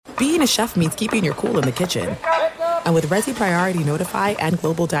being a chef means keeping your cool in the kitchen. And with Resi Priority Notify and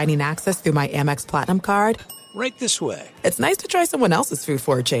Global Dining Access through my Amex Platinum card, right this way. It's nice to try someone else's food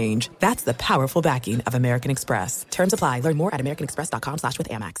for a change. That's the powerful backing of American Express. Terms apply. Learn more at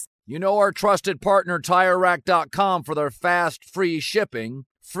americanexpress.com/withAmex. You know our trusted partner, TireRack.com, for their fast, free shipping,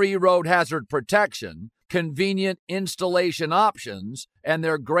 free road hazard protection, convenient installation options, and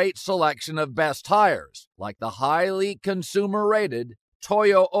their great selection of best tires, like the highly consumer-rated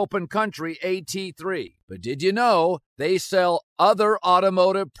Toyo Open Country AT3. But did you know they sell other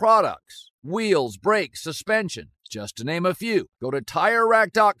automotive products? Wheels, brakes, suspension, just to name a few. Go to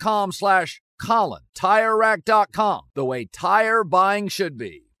TireRack.com/Colin. TireRack.com, the way tire buying should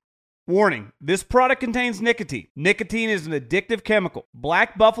be. Warning, this product contains nicotine. Nicotine is an addictive chemical.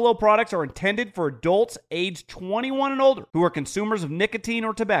 Black Buffalo products are intended for adults aged 21 and older who are consumers of nicotine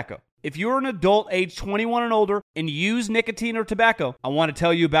or tobacco. If you're an adult aged 21 and older and use nicotine or tobacco, I want to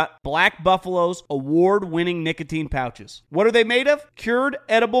tell you about Black Buffalo's award-winning nicotine pouches. What are they made of? Cured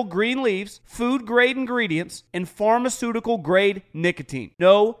edible green leaves, food-grade ingredients, and pharmaceutical-grade nicotine.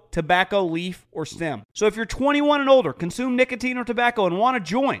 No tobacco leaf or stem. So if you're 21 and older, consume nicotine or tobacco, and want to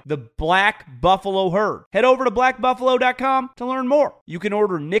join the Black Buffalo herd, head over to blackbuffalo.com to learn more. You can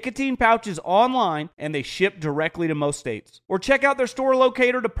order nicotine pouches online, and they ship directly to most states. Or check out their store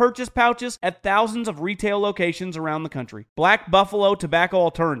locator to purchase pouches at thousands of retail locations around the country. Black Buffalo Tobacco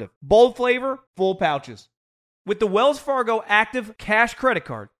Alternative. Bold flavor, full pouches. With the Wells Fargo Active Cash Credit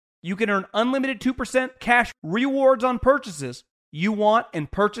Card, you can earn unlimited 2% cash rewards on purchases you want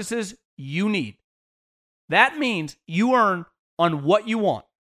and purchases you need. That means you earn on what you want,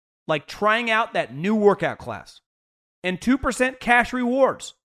 like trying out that new workout class, and 2% cash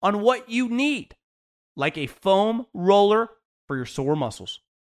rewards on what you need, like a foam roller for your sore muscles.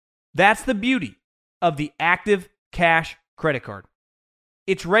 That's the beauty of the Active Cash Credit Card.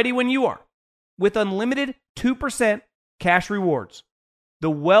 It's ready when you are, with unlimited 2% cash rewards. The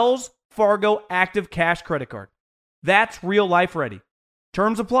Wells Fargo Active Cash Credit Card. That's real life ready.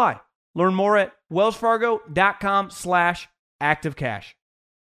 Terms apply. Learn more at wellsfargo.com/activecash.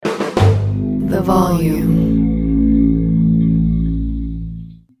 The volume.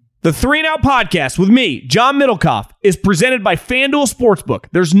 The 3 and Out podcast with me, John Middlecoff, is presented by FanDuel Sportsbook.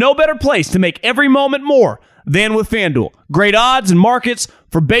 There's no better place to make every moment more than with FanDuel. Great odds and markets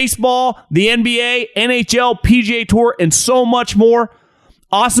for baseball, the NBA, NHL, PGA Tour, and so much more.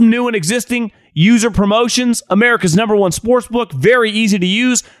 Awesome new and existing user promotions. America's #1 sportsbook. Very easy to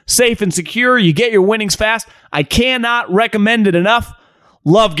use, safe and secure. You get your winnings fast. I cannot recommend it enough.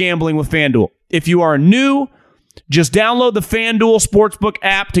 Love gambling with FanDuel. If you are new, just download the FanDuel Sportsbook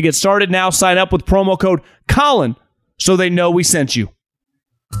app to get started now. Sign up with promo code Colin so they know we sent you.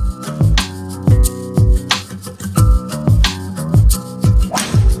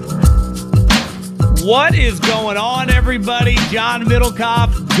 What is going on, everybody? John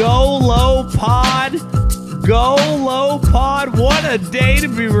Middlecoff, Go Low Pod. Go Low Pod. What a day to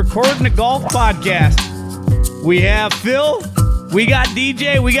be recording a golf podcast. We have Phil, we got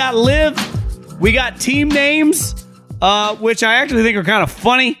DJ, we got Liv, we got team names, which I actually think are kind of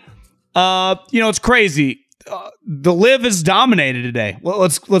funny. It's crazy. The Liv is dominated today. Well,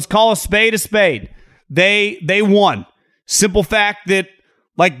 let's call a spade a spade. They won. Simple fact that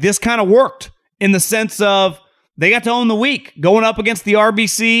this kind of worked in the sense of they got to own the week going up against the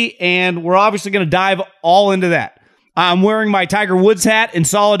RBC, and we're obviously going to dive all into that. I'm wearing my Tiger Woods hat in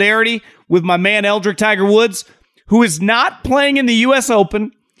solidarity with my man Eldrick Tiger Woods, who is not playing in the U.S.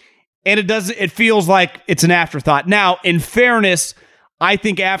 Open. And it feels like it's an afterthought. Now, in fairness, I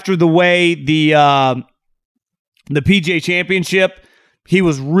think after the way the PGA Championship, he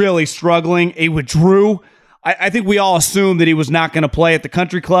was really struggling. He withdrew. I think we all assumed that he was not going to play at the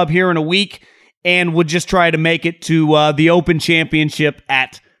country club here in a week and would just try to make it to the Open Championship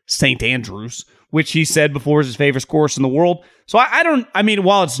at St. Andrews, which he said before is his favorite course in the world. So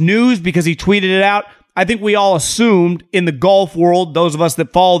while it's news because he tweeted it out, I think we all assumed in the golf world, those of us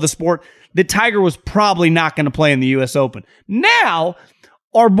that follow the sport, that Tiger was probably not going to play in the U.S. Open. Now,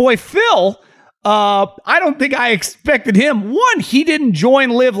 our boy Phil, I don't think I expected him. One, he didn't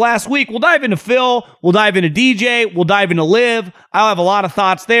join Liv last week. We'll dive into Phil. We'll dive into DJ. We'll dive into Liv. I'll have a lot of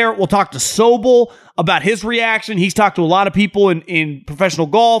thoughts there. We'll talk to Sobel about his reaction. He's talked to a lot of people in professional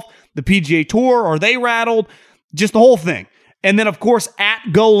golf, the PGA Tour. Are they rattled? Just the whole thing. And then, of course, at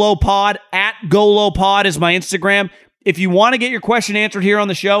GoLowPod. At GoLowPod is my Instagram. If you want to get your question answered here on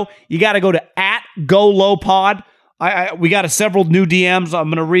the show, you got to go to at GoLowPod. We got several new DMs I'm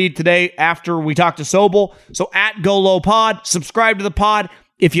going to read today after we talk to Sobel. So at GoLowPod, subscribe to the pod.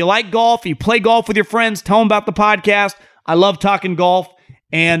 If you like golf, you play golf with your friends, tell them about the podcast. I love talking golf.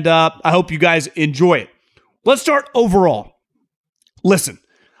 and I hope you guys enjoy it. Let's start overall. Listen,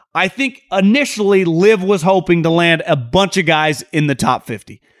 I think initially Liv was hoping to land a bunch of guys in the top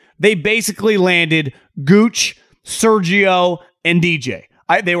 50. They basically landed Gooch, Sergio, and DJ.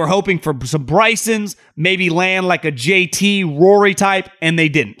 They were hoping for some Brysons, maybe land like a JT, Rory type, and they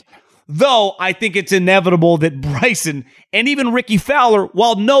didn't. Though I think it's inevitable that Bryson and even Ricky Fowler,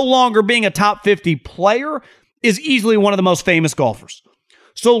 while no longer being a top 50 player, is easily one of the most famous golfers.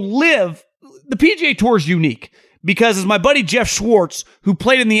 So Liv, the PGA Tour is unique because as my buddy Jeff Schwartz, who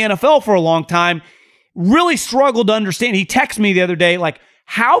played in the NFL for a long time, really struggled to understand. He texted me the other day, like,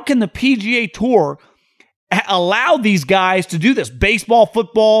 how can the PGA Tour allow these guys to do this? Baseball,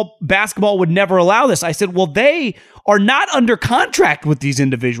 football, basketball would never allow this. I said, well, they are not under contract with these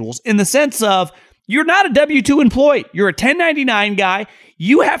individuals in the sense of you're not a W-2 employee. You're a 1099 guy.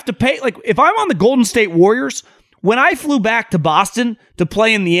 You have to pay. Like if I'm on the Golden State Warriors, when I flew back to Boston to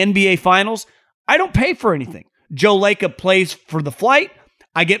play in the NBA Finals, I don't pay for anything. Joe Lacob plays for the flight.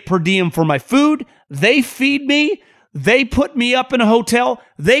 I get per diem for my food. They feed me. They put me up in a hotel.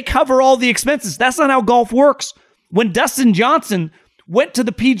 They cover all the expenses. That's not how golf works. When Dustin Johnson went to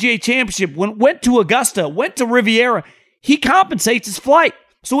the PGA Championship, went to Augusta, went to Riviera, he compensates his flight.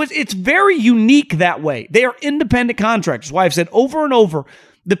 So it's very unique that way. They are independent contractors. That's why I've said over and over,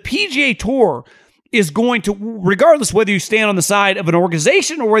 the PGA Tour is going to, regardless whether you stand on the side of an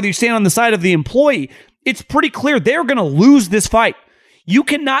organization or whether you stand on the side of the employee, it's pretty clear they're going to lose this fight. You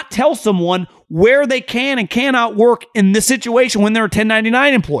cannot tell someone where they can and cannot work in this situation when they're a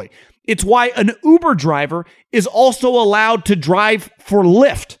 1099 employee. It's why an Uber driver is also allowed to drive for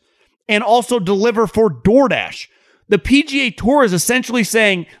Lyft and also deliver for DoorDash. The PGA Tour is essentially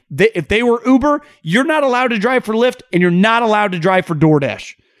saying that if they were Uber, you're not allowed to drive for Lyft and you're not allowed to drive for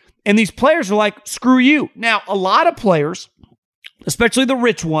DoorDash. And these players are like, screw you. Now, a lot of players, especially the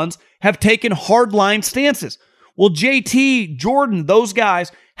rich ones, have taken hardline stances. Well, JT, Jordan, those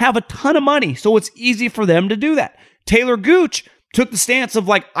guys have a ton of money, so it's easy for them to do that. Taylor Gooch took the stance of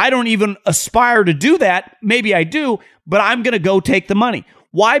like, I don't even aspire to do that. Maybe I do, but I'm going to go take the money.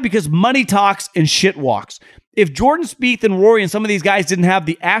 Why? Because money talks and shit walks. If Jordan Spieth and Rory and some of these guys didn't have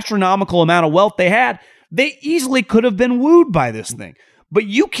the astronomical amount of wealth they had, they easily could have been wooed by this thing. But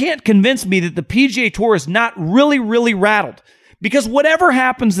you can't convince me that the PGA Tour is not really, really rattled. Because whatever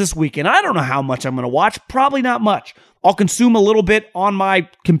happens this weekend, I don't know how much I'm going to watch. Probably not much. I'll consume a little bit on my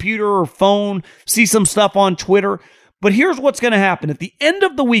computer or phone, see some stuff on Twitter. But here's what's going to happen. At the end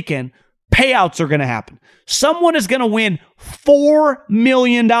of the weekend, payouts are going to happen. Someone is going to win $4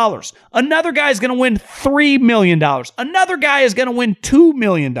 million. Another guy is going to win $3 million. Another guy is going to win $2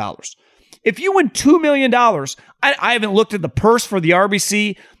 million. If you win $2 million, I haven't looked at the purse for the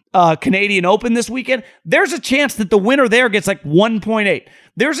RBC Canadian Open this weekend. There's a chance that the winner there gets like 1.8.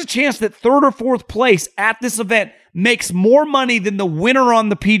 There's a chance that third or fourth place at this event makes more money than the winner on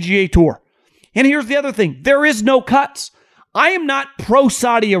the PGA Tour. And here's the other thing. There is no cuts. I am not pro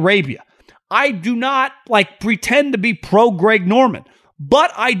Saudi Arabia. I do not pretend to be pro Greg Norman,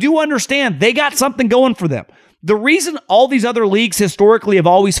 but I do understand they got something going for them. The reason all these other leagues historically have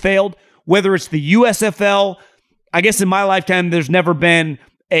always failed, whether it's the USFL, I guess in my lifetime, there's never been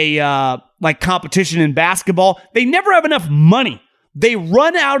a competition in basketball. They never have enough money. They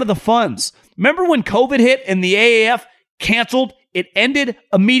run out of the funds. Remember when COVID hit and the AAF canceled? It ended,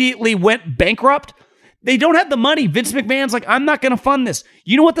 immediately went bankrupt. They don't have the money. Vince McMahon's like, I'm not going to fund this.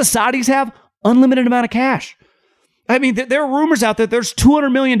 You know what the Saudis have? Unlimited amount of cash. I mean, there are rumors out there there's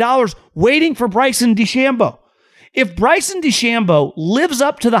 $200 million waiting for Bryson DeChambeau. If Bryson DeChambeau lives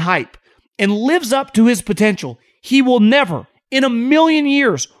up to the hype and lives up to his potential, he will never, in a million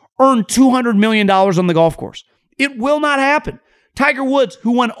years, earn $200 million on the golf course. It will not happen. Tiger Woods,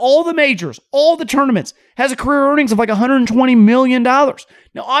 who won all the majors, all the tournaments, has a career earnings of like $120 million. Now,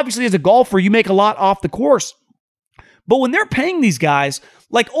 obviously, as a golfer, you make a lot off the course. But when they're paying these guys,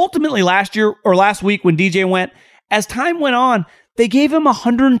 like ultimately last year or last week when DJ went, as time went on, they gave him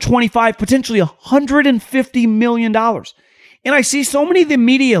 $125, potentially $150 million. And I see so many of the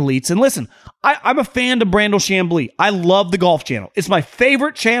media elites, and listen, I'm a fan of Brandel Chambly. I love the Golf Channel. It's my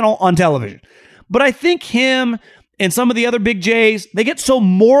favorite channel on television. But I think him and some of the other big J's, they get so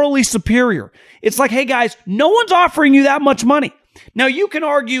morally superior. It's like, hey guys, no one's offering you that much money. Now you can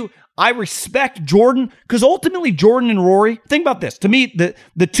argue, I respect Jordan, because ultimately Jordan and Rory, think about this. To me,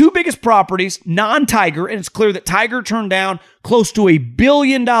 the two biggest properties, non-Tiger, and it's clear that Tiger turned down close to $1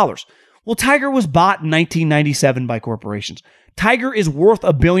 billion. Well, Tiger was bought in 1997 by corporations. Tiger is worth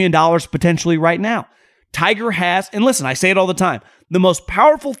 $1 billion potentially right now. Tiger has, and listen, I say it all the time, the most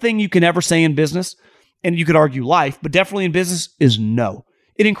powerful thing you can ever say in business, and you could argue life, but definitely in business, is no.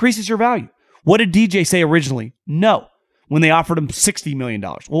 It increases your value. What did DJ say originally? No. When they offered him $60 million.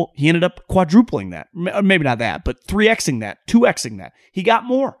 Well, he ended up quadrupling that. Maybe not that, but 3Xing that, 2Xing that. He got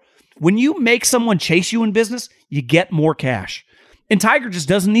more. When you make someone chase you in business, you get more cash. And Tiger just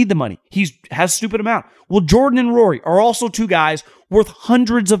doesn't need the money. He has a stupid amount. Well, Jordan and Rory are also two guys worth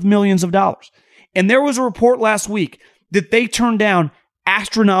hundreds of millions of dollars. And there was a report last week that they turned down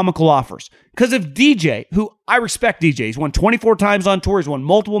astronomical offers. Because if DJ, who I respect DJ, he's won 24 times on tour, he's won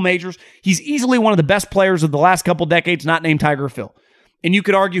multiple majors, he's easily one of the best players of the last couple decades, not named Tiger or Phil. And you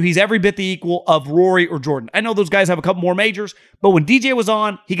could argue he's every bit the equal of Rory or Jordan. I know those guys have a couple more majors, but when DJ was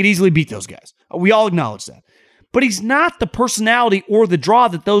on, he could easily beat those guys. We all acknowledge that. But he's not the personality or the draw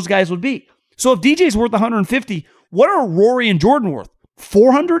that those guys would be. So if DJ's worth 150, what are Rory and Jordan worth?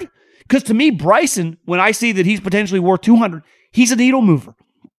 400? Because to me, Bryson, when I see that he's potentially worth 200, he's a needle mover.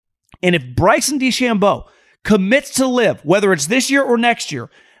 And if Bryson DeChambeau commits to live, whether it's this year or next year,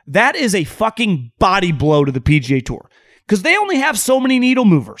 that is a fucking body blow to the PGA Tour. Because they only have so many needle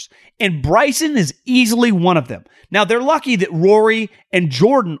movers. And Bryson is easily one of them. Now, they're lucky that Rory and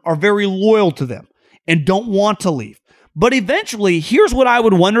Jordan are very loyal to them and don't want to leave. But eventually, here's what I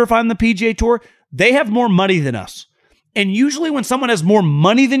would wonder if I'm the PGA Tour. They have more money than us. And usually when someone has more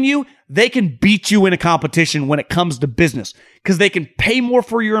money than you, they can beat you in a competition when it comes to business because they can pay more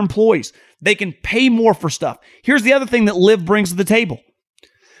for your employees. They can pay more for stuff. Here's the other thing that LIV brings to the table.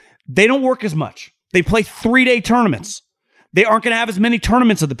 They don't work as much. They play 3-day tournaments. They aren't going to have as many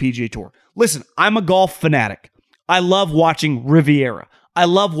tournaments of the PGA Tour. Listen, I'm a golf fanatic. I love watching Riviera. I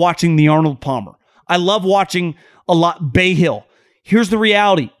love watching the Arnold Palmer. I love watching a lot Bay Hill. Here's the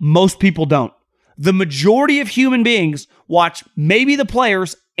reality. Most people don't. The majority of human beings watch maybe the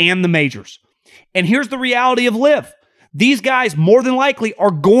players and the majors. And here's the reality of LIV. These guys more than likely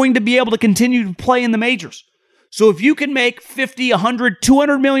are going to be able to continue to play in the majors. So if you can make $50, $100,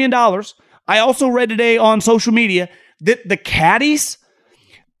 $200 million, I also read today on social media that the caddies,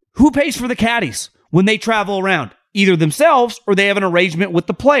 who pays for the caddies when they travel around? Either themselves or they have an arrangement with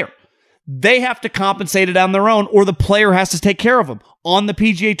the player. They have to compensate it on their own or the player has to take care of them on the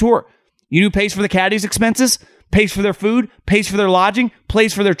PGA Tour. You know who pays for the caddies' expenses? Pays for their food, pays for their lodging,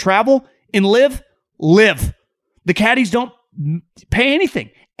 pays for their travel. In LIV. The caddies don't pay anything,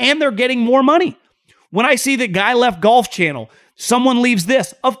 and they're getting more money. When I see that Guy left Golf Channel, someone leaves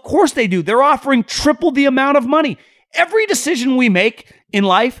this. Of course they do. They're offering triple the amount of money. Every decision we make in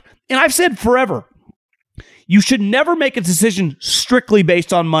life, and I've said forever, you should never make a decision strictly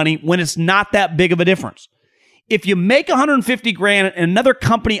based on money when it's not that big of a difference. If you make $150,000 and another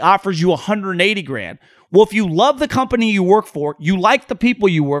company offers you $180,000, well, if you love the company you work for, you like the people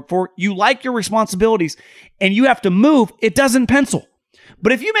you work for, you like your responsibilities, and you have to move, it doesn't pencil.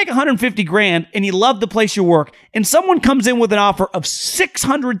 But if you make $150,000 and you love the place you work, and someone comes in with an offer of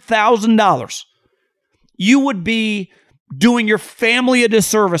 $600,000, you would be doing your family a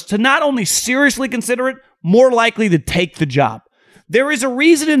disservice to not only seriously consider it, more likely to take the job. There is a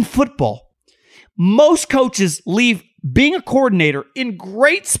reason in football most coaches leave being a coordinator in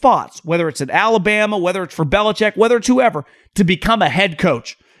great spots, whether it's at Alabama, whether it's for Belichick, whether it's whoever, to become a head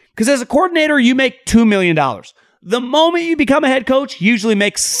coach. Because as a coordinator, you make $2 million. The moment you become a head coach, you usually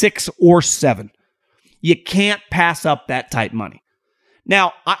make 6 or 7. You can't pass up that type money.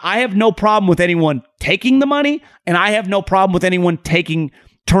 Now, I have no problem with anyone taking the money, and I have no problem with anyone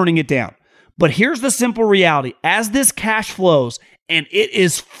turning it down. But here's the simple reality. As this cash flows, and it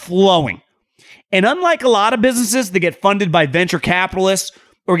is flowing, and unlike a lot of businesses that get funded by venture capitalists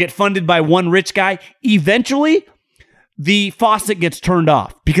or get funded by one rich guy, eventually the faucet gets turned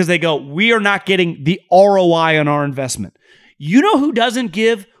off because they go, we are not getting the ROI on our investment. You know who doesn't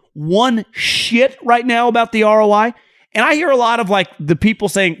give one shit right now about the ROI? And I hear a lot of like the people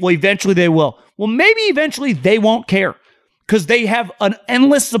saying, well, eventually they will. Well, maybe eventually they won't care because they have an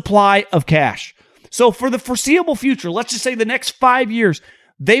endless supply of cash. So for the foreseeable future, let's just say the next 5 years,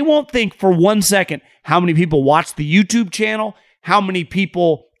 they won't think for 1 second how many people watch the YouTube channel, how many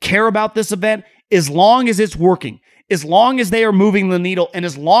people care about this event, as long as it's working, as long as they are moving the needle, and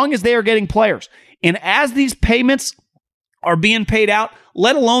as long as they are getting players. And as these payments are being paid out,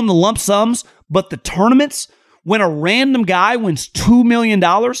 let alone the lump sums, but the tournaments, when a random guy wins $2 million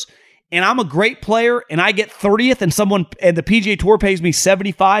and I'm a great player and I get 30th and the PGA Tour pays me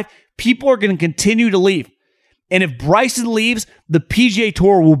 75, people are going to continue to leave. And if Bryson leaves, the PGA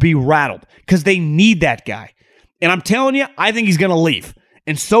Tour will be rattled because they need that guy. And I'm telling you, I think he's going to leave.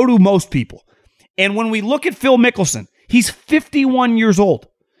 And so do most people. And when we look at Phil Mickelson, he's 51 years old.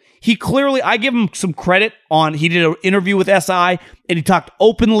 He clearly, I give him some credit he did an interview with SI and he talked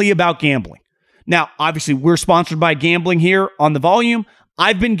openly about gambling. Now, obviously, we're sponsored by gambling here on The Volume.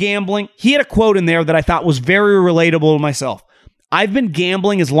 I've been gambling. He had a quote in there that I thought was very relatable to myself. I've been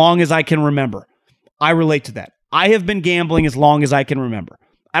gambling as long as I can remember. I relate to that. I have been gambling as long as I can remember.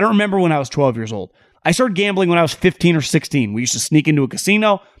 I don't remember when I was 12 years old. I started gambling when I was 15 or 16. We used to sneak into a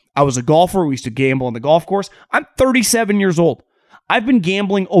casino. I was a golfer. We used to gamble on the golf course. I'm 37 years old. I've been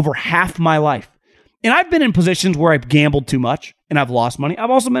gambling over half my life. And I've been in positions where I've gambled too much and I've lost money.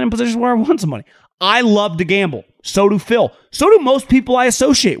 I've also been in positions where I've won some money. I love to gamble. So do Phil. So do most people I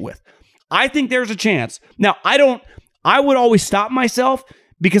associate with. I think there's a chance. Now, I would always stop myself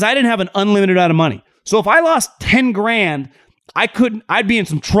because I didn't have an unlimited amount of money. So if I lost 10 grand, I'd be in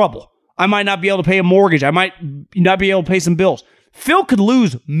some trouble. I might not be able to pay a mortgage. I might not be able to pay some bills. Phil could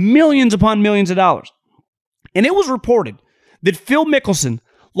lose millions upon millions of dollars. And it was reported that Phil Mickelson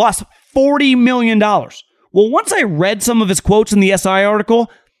lost $40 million. Well, once I read some of his quotes in the SI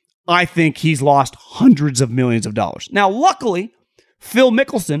article, I think he's lost hundreds of millions of dollars. Now, luckily, Phil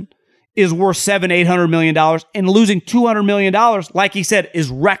Mickelson is worth $700-800 million, and losing $200 million, like he said, is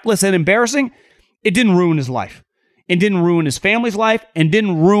reckless and embarrassing. It didn't ruin his life. It didn't ruin his family's life, and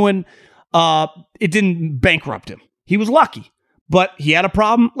it didn't bankrupt him. He was lucky, but he had a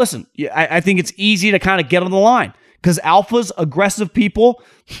problem. Listen, I think it's easy to kind of get on the line because alphas, aggressive people,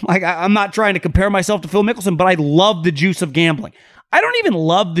 like I'm not trying to compare myself to Phil Mickelson, but I love the juice of gambling. I don't even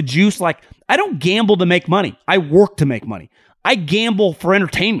love the juice. Like, I don't gamble to make money. I work to make money. I gamble for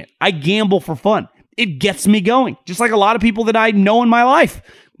entertainment. I gamble for fun. It gets me going. Just like a lot of people that I know in my life.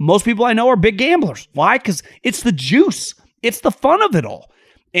 Most people I know are big gamblers. Why? Because it's the juice. It's the fun of it all.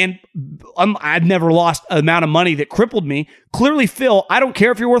 And I've never lost an amount of money that crippled me. Clearly, Phil, I don't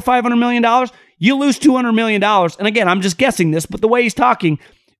care if you're worth $500 million. You lose $200 million. And again, I'm just guessing this, but the way he's talking,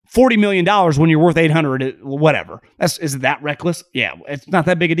 $40 million when you're worth $800, whatever. Is that reckless? Yeah, it's not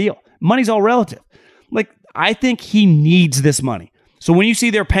that big a deal. Money's all relative. Like, I think he needs this money. So when you see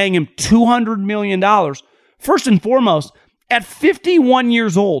they're paying him $200 million, first and foremost, at 51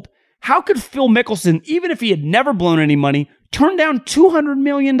 years old, how could Phil Mickelson, even if he had never blown any money, turn down $200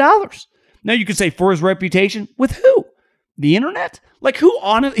 million? Now you could say for his reputation. With who? The internet? Like who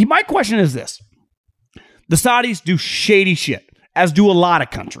on it? My question is this. The Saudis do shady shit, as do a lot of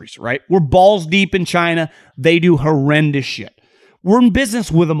countries, right? We're balls deep in China. They do horrendous shit. We're in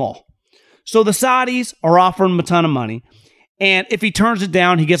business with them all. So the Saudis are offering him a ton of money. And if he turns it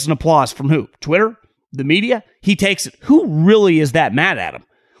down, he gets an applause from who? Twitter? The media? He takes it. Who really is that mad at him?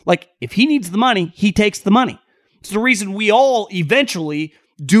 Like, if he needs the money, he takes the money. It's the reason we all eventually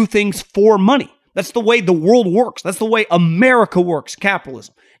do things for money. That's the way the world works. That's the way America works,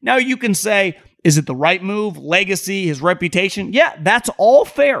 capitalism. Now you can say, is it the right move? Legacy, his reputation? Yeah, that's all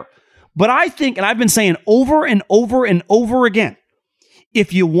fair. But I think, and I've been saying over and over and over again,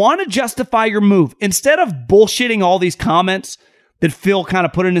 if you want to justify your move, instead of bullshitting all these comments that Phil kind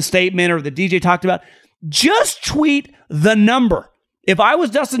of put in a statement or the DJ talked about, just tweet the number. If I was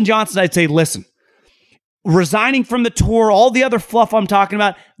Dustin Johnson, I'd say, listen, resigning from the tour, all the other fluff I'm talking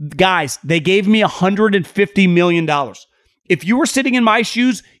about, guys, they gave me $150 million. If you were sitting in my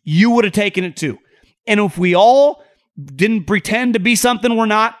shoes, you would have taken it too. And if we all didn't pretend to be something we're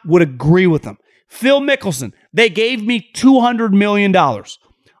not, would agree with them. Phil Mickelson, they gave me $200 million.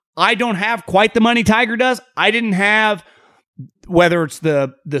 I don't have quite the money Tiger does. I didn't have, whether it's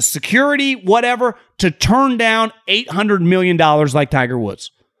the security, whatever, to turn down $800 million like Tiger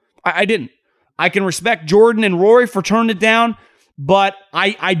Woods. I didn't. I can respect Jordan and Rory for turning it down, but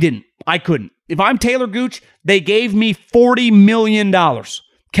I didn't. I couldn't. If I'm Taylor Gooch, they gave me $40 million.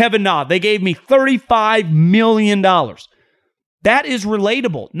 Kevin Na, they gave me $35 million. That is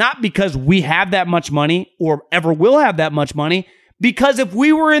relatable, not because we have that much money or ever will have that much money, because if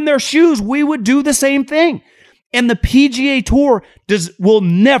we were in their shoes, we would do the same thing. And the PGA Tour will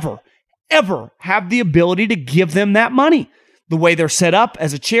never, ever have the ability to give them that money. The way they're set up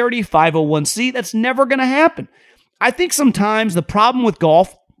as a charity, 501c, that's never going to happen. I think sometimes the problem with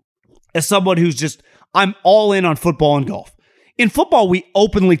golf, as someone who's just, I'm all in on football and golf. In football, we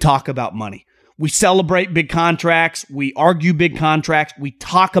openly talk about money. We celebrate big contracts. We argue big contracts. We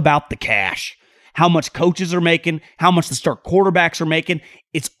talk about the cash, how much coaches are making, how much the star quarterbacks are making.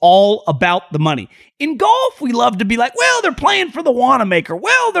 It's all about the money. In golf, we love to be like, well, they're playing for the Wanamaker.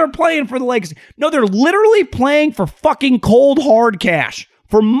 Well, they're playing for the Legacy. No, they're literally playing for fucking cold, hard cash,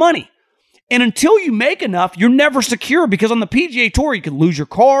 for money. And until you make enough, you're never secure, because on the PGA Tour, you can lose your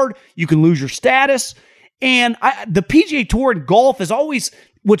card, you can lose your status. And the PGA Tour in golf is always,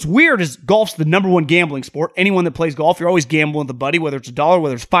 what's weird is golf's the number one gambling sport. Anyone that plays golf, you're always gambling with a buddy, whether it's $1,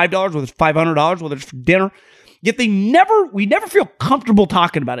 whether it's $5, whether it's $500, whether it's for dinner. Yet we never feel comfortable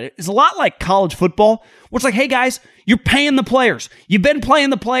talking about it. It's a lot like college football, where it's like, hey guys, you're paying the players. You've been playing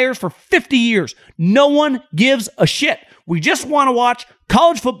the players for 50 years. No one gives a shit. We just want to watch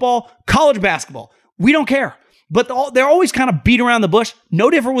college football, college basketball. We don't care. But they're always kind of beat around the bush. No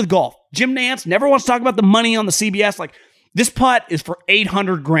different with golf. Jim Nantz never wants to talk about the money on the CBS. Like, this putt is for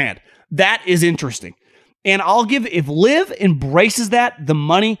 $800,000. That is interesting. And if Liv embraces that, the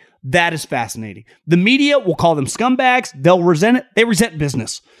money, that is fascinating. The media will call them scumbags. They'll resent it. They resent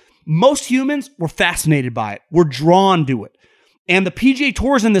business. Most humans were fascinated by it. We're drawn to it. And the PGA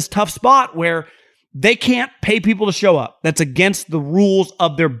Tour is in this tough spot where they can't pay people to show up. That's against the rules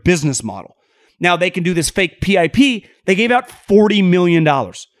of their business model. Now, they can do this fake PIP. They gave out $40 million.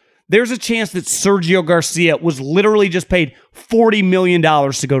 There's a chance that Sergio Garcia was literally just paid $40 million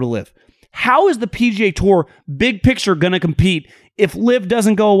to go to Liv. How is the PGA Tour big picture going to compete if Liv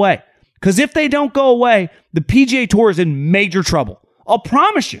doesn't go away? Because if they don't go away, the PGA Tour is in major trouble. I'll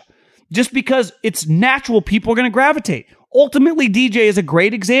promise you. Just because it's natural, people are going to gravitate. Ultimately, DJ is a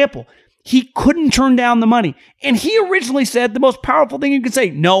great example. He couldn't turn down the money. And he originally said the most powerful thing you could say,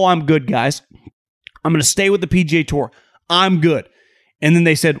 no, I'm good, guys. I'm going to stay with the PGA Tour. I'm good. And then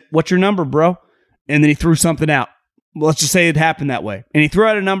they said, what's your number, bro? And then he threw something out. Let's just say it happened that way. And he threw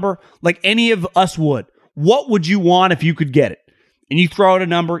out a number like any of us would. What would you want if you could get it? And you throw out a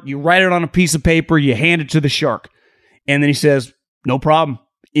number, you write it on a piece of paper, you hand it to the shark. And then he says, no problem.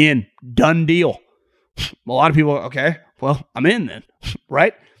 In. Done deal. A lot of people, okay, well, I'm in then,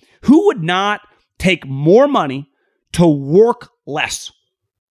 right? Who would not take more money to work less?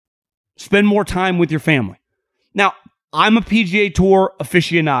 Spend more time with your family. Now, I'm a PGA Tour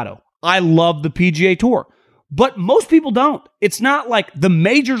aficionado. I love the PGA Tour. But most people don't. It's not like the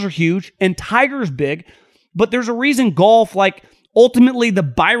majors are huge and Tiger's big, but there's a reason golf, like ultimately the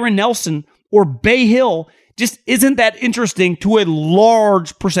Byron Nelson or Bay Hill, just isn't that interesting to a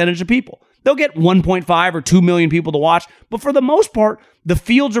large percentage of people. They'll get 1.5 or 2 million people to watch, but for the most part, the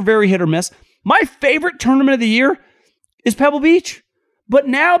fields are very hit or miss. My favorite tournament of the year is Pebble Beach. But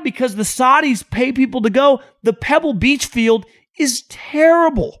now, because the Saudis pay people to go, the Pebble Beach field is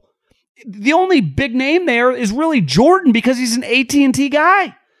terrible. The only big name there is really Jordan because he's an AT&T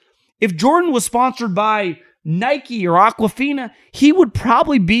guy. If Jordan was sponsored by Nike or Aquafina, he would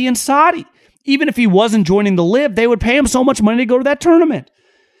probably be in Saudi. Even if he wasn't joining the Liv, they would pay him so much money to go to that tournament.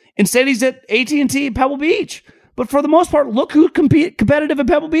 Instead, he's at AT&T at Pebble Beach. But for the most part, look who's competitive at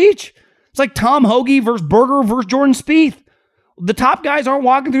Pebble Beach. It's like Tom Hoagie versus Berger versus Jordan Spieth. The top guys aren't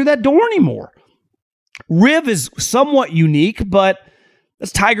walking through that door anymore. Riv is somewhat unique, but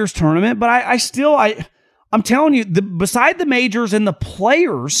that's Tiger's tournament. But I'm telling you, beside the majors and the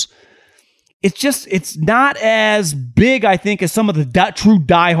players, it's not as big, I think, as some of the true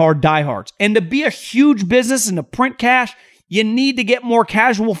diehards. And to be a huge business and to print cash, you need to get more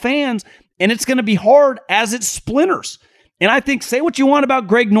casual fans, and it's going to be hard as it splinters. And I think, say what you want about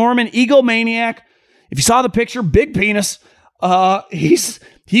Greg Norman, egomaniac. If you saw the picture, big penis.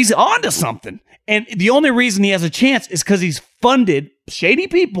 He's on to something. And the only reason he has a chance is because he's funded shady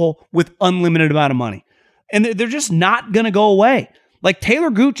people with unlimited amount of money. And they're just not going to go away. Like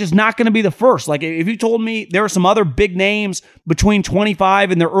Taylor Gooch is not going to be the first. Like if you told me there are some other big names between 25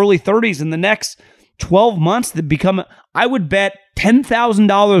 and their early 30s in the next 12 months that become, I would bet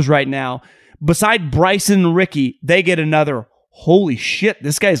 $10,000 right now, beside Bryson and Ricky, they get another, holy shit,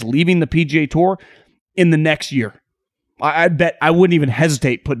 this guy's leaving the PGA Tour in the next year. I'd bet I wouldn't even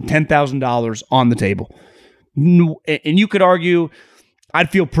hesitate putting $10,000 on the table. And you could argue I'd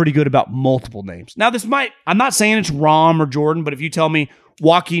feel pretty good about multiple names. Now, I'm not saying it's Rahm or Jordan, but if you tell me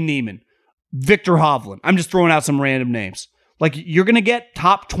Joaquin Niemann, Victor Hovland, I'm just throwing out some random names. Like, you're going to get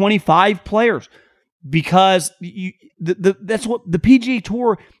top 25 players because that's what the PGA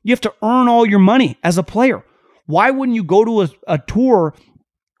Tour, you have to earn all your money as a player. Why wouldn't you go to a tour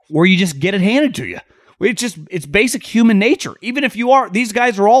where you just get it handed to you? It's basic human nature. Even if these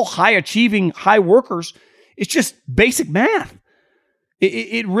guys are all high achieving, high workers, it's just basic math.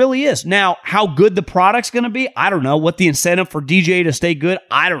 It really is. Now, how good the product's going to be, I don't know. What the incentive for DJ to stay good,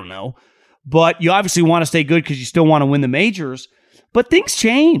 I don't know. But you obviously want to stay good because you still want to win the majors. But things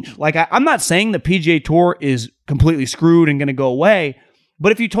change. Like, I'm not saying the PGA Tour is completely screwed and going to go away.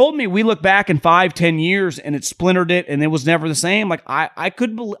 But if you told me we look back in 5-10 years and it splintered it and it was never the same, like I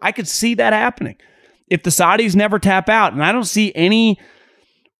could see that happening. If the Saudis never tap out, and I don't see any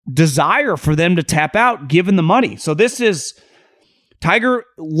desire for them to tap out given the money. So this is, Tiger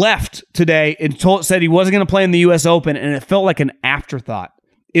left today and said he wasn't going to play in the U.S. Open, and it felt like an afterthought.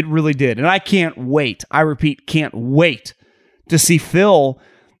 It really did. And I can't wait. I repeat, can't wait to see Phil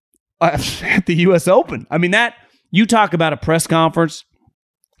at the U.S. Open. I mean, that you talk about a press conference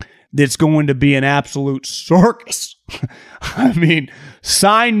that's going to be an absolute circus. I mean,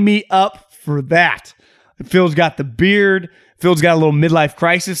 sign me up for that. Phil's got the beard. Phil's got a little midlife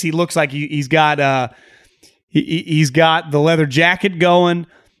crisis. He looks like he's got the leather jacket going.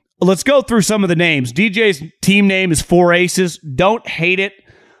 Let's go through some of the names. DJ's team name is Four Aces. Don't hate it.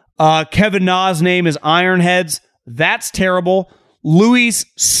 Kevin Na's name is Ironheads. That's terrible. Louis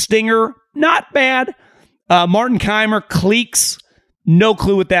Stinger, not bad. Martin Keimer, Cleeks. No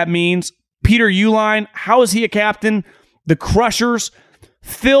clue what that means. Peter Uihlein, how is he a captain? The Crushers.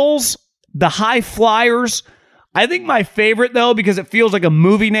 Phil's, the High Flyers. I think my favorite, though, because it feels like a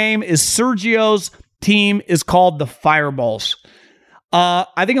movie name, is Sergio's team is called the Fireballs.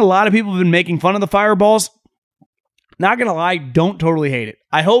 I think a lot of people have been making fun of the Fireballs. Not going to lie, don't totally hate it.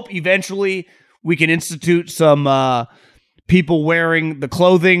 I hope eventually we can institute some people wearing the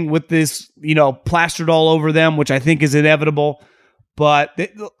clothing with this, plastered all over them, which I think is inevitable. But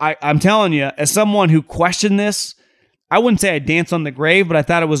I'm telling you, as someone who questioned this, I wouldn't say I danced on the grave, but I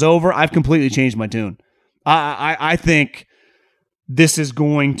thought it was over. I've completely changed my tune. I think this is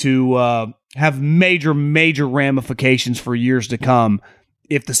going to have major, major ramifications for years to come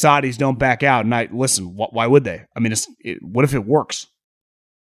if the Saudis don't back out. And listen, why would they? I mean, what if it works?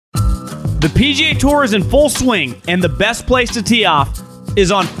 The PGA Tour is in full swing, and the best place to tee off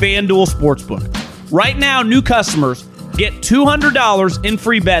is on FanDuel Sportsbook. Right now, new customers get $200 in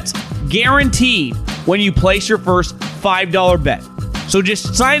free bets guaranteed when you place your first $5 bet. So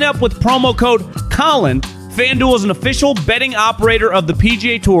just sign up with promo code Colin. FanDuel is an official betting operator of the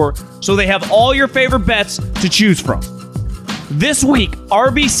PGA Tour, so they have all your favorite bets to choose from. This week,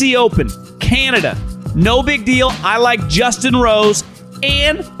 RBC Open, Canada. No big deal. I like Justin Rose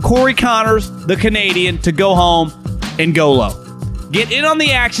and Corey Connors, the Canadian, to go home and go low. Get in on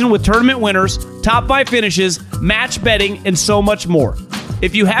the action with tournament winners, top 5 finishes, match betting, and so much more.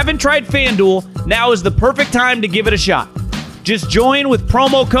 If you haven't tried FanDuel, now is the perfect time to give it a shot. Just join with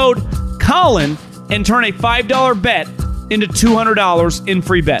promo code Colin and turn a $5 bet into $200 in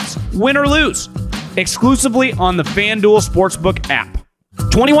free bets. Win or lose. Exclusively on the FanDuel Sportsbook app.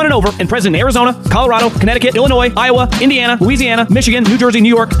 21 and over and present in Arizona, Colorado, Connecticut, Illinois, Iowa, Indiana, Louisiana, Michigan, New Jersey, New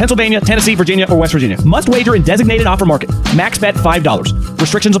York, Pennsylvania, Tennessee, Virginia, or West Virginia. Must wager in designated offer market. Max bet $5.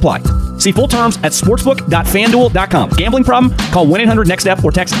 Restrictions apply. See full terms at sportsbook.fanduel.com. Gambling problem? Call 1-800-NEXT-STEP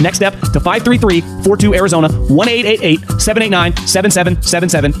or text NEXT-STEP to 533-42 Arizona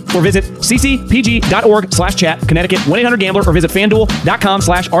 1-888-789-7777 or visit ccpg.org/chat Connecticut 1-800-GAMBLER or visit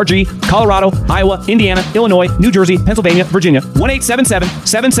fanduel.com/RG Colorado, Iowa, Indiana, Illinois, New Jersey, Pennsylvania, Virginia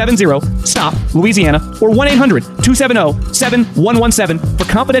 1-877-770 STOP Louisiana or 1-800-270-7117 for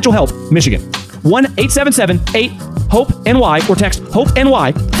confidential help Michigan 1-877-8-HOPE-NY or text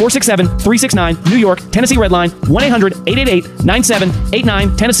HOPE-NY 467-369 New York, Tennessee Redline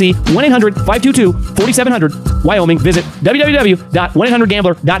 1-800-888-9789 Tennessee 1-800-522-4700 Wyoming. Visit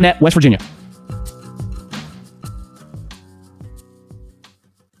www.1800gambler.net West Virginia.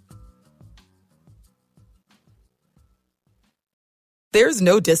 There's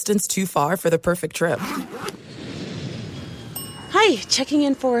no distance too far for the perfect trip. Hi, checking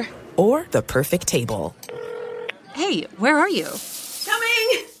in for... Or the perfect table. Hey, where are you?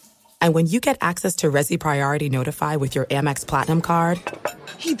 Coming! And when you get access to Resi Priority Notify with your Amex Platinum card...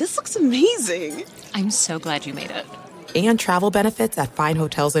 Hey, this looks amazing! I'm so glad you made it. And travel benefits at fine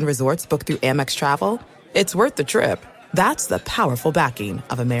hotels and resorts booked through Amex Travel, it's worth the trip. That's the powerful backing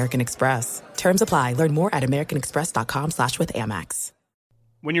of American Express. Terms apply. Learn more at americanexpress.com/withAmex.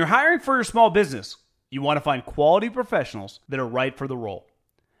 When you're hiring for your small business, you want to find quality professionals that are right for the role.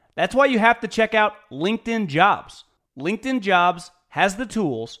 That's why you have to check out LinkedIn Jobs. LinkedIn Jobs has the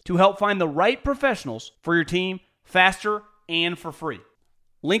tools to help find the right professionals for your team faster and for free.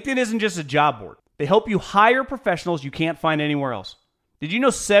 LinkedIn isn't just a job board. They help you hire professionals you can't find anywhere else. Did you know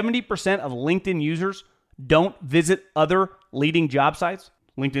 70% of LinkedIn users don't visit other leading job sites?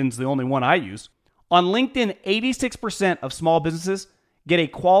 LinkedIn's the only one I use. On LinkedIn, 86% of small businesses get a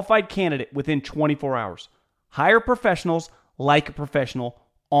qualified candidate within 24 hours. Hire professionals like a professional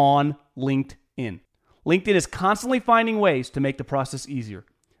on LinkedIn. LinkedIn is constantly finding ways to make the process easier.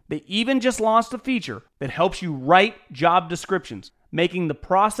 They even just launched a feature that helps you write job descriptions, making the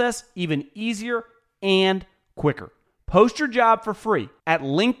process even easier and quicker. Post your job for free at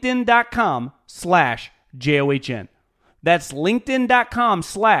linkedin.com/JOHN. That's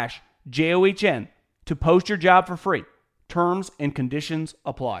linkedin.com/JOHN to post your job for free. Terms and conditions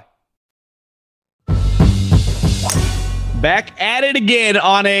apply. Back at it again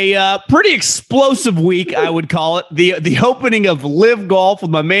on a pretty explosive week, I would call it. The opening of Live Golf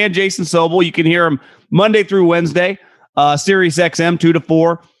with my man Jason Sobel. You can hear him Monday through Wednesday, Sirius XM 2 to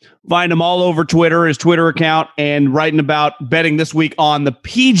 4. Find him all over Twitter, his Twitter account, and writing about betting this week on the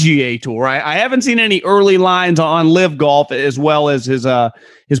PGA Tour. I haven't seen any early lines on Live Golf, as well as his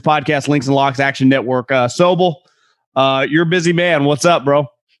podcast, Links and Locks Action Network. Sobel, you're a busy man. What's up, bro?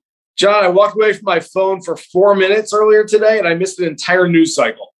 John, I walked away from my phone for 4 minutes earlier today, and I missed an entire news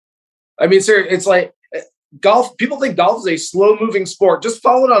cycle. I mean, seriously, it's like golf. People think golf is a slow-moving sport. Just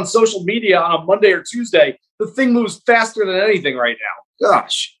follow it on social media on a Monday or Tuesday. The thing moves faster than anything right now.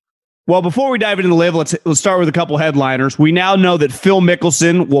 Gosh. Well, before we dive into the Live, let's start with a couple headliners. We now know that Phil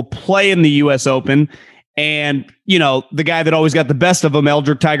Mickelson will play in the U.S. Open, and the guy that always got the best of him,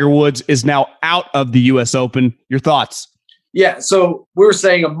 Eldrick Tiger Woods, is now out of the U.S. Open. Your thoughts? Yeah, so we were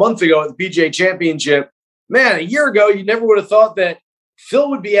saying a month ago at the PGA Championship, man, a year ago, you never would have thought that Phil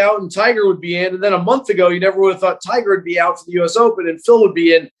would be out and Tiger would be in. And then a month ago, you never would have thought Tiger would be out for the U.S. Open and Phil would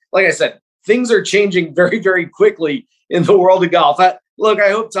be in. Like I said, things are changing very, very quickly in the world of golf. I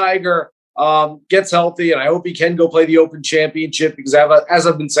hope Tiger gets healthy, and I hope he can go play the Open Championship because as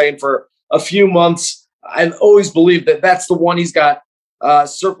I've been saying for a few months, I've always believed that that's the one he's got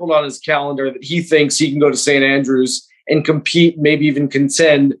circled on his calendar, that he thinks he can go to St. Andrews and compete, maybe even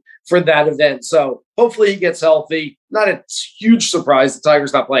contend for that event. So hopefully he gets healthy. Not a huge surprise that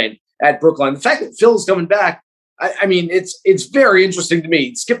Tiger's not playing at Brookline. The fact that Phil's coming back, I mean, it's very interesting to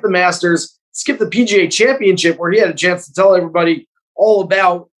me. Skip the Masters, skip the PGA Championship, where he had a chance to tell everybody all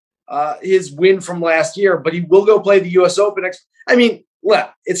about his win from last year, but he will go play the U.S. Open. I mean,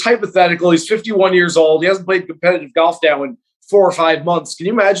 it's hypothetical. He's 51 years old. He hasn't played competitive golf now in 4 or 5 months. Can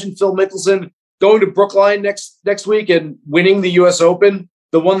you imagine Phil Mickelson going to Brookline next week and winning the U.S. Open,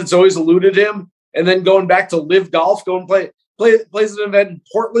 the one that's always eluded him, and then going back to Live Golf, go and plays an event in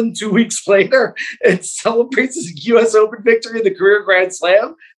Portland 2 weeks later and celebrates his U.S. Open victory in the career Grand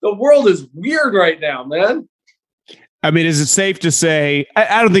Slam? The world is weird right now, man. I mean, is it safe to say,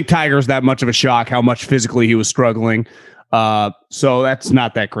 I don't think Tiger's that much of a shock how much physically he was struggling. So that's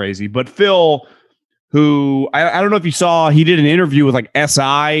not that crazy. But Phil, who I don't know if you saw, he did an interview with like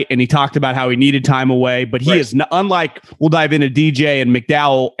SI and he talked about how he needed time away, but he is unlike, we'll dive into DJ and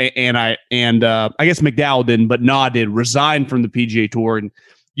McDowell and I guess McDowell didn't, but Nah did resign from the PGA Tour. And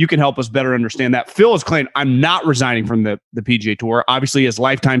you can help us better understand that. Phil has claimed, I'm not resigning from the PGA Tour. Obviously his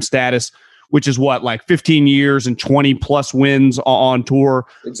lifetime status, which is what, like 15 years and 20 plus wins on tour.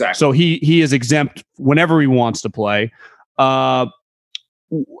 Exactly. So he is exempt whenever he wants to play. I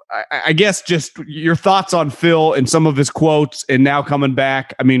guess just your thoughts on Phil and some of his quotes and now coming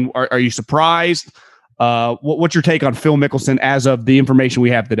back. I mean, are you surprised? What's your take on Phil Mickelson as of the information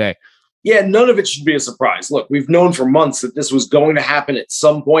we have today? Yeah, none of it should be a surprise. Look, we've known for months that this was going to happen at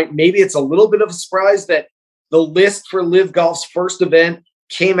some point. Maybe it's a little bit of a surprise that the list for Live Golf's first event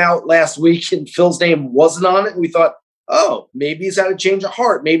came out last week and Phil's name wasn't on it. And we thought, oh, maybe he's had a change of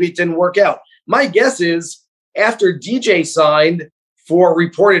heart. Maybe it didn't work out. My guess is after DJ signed for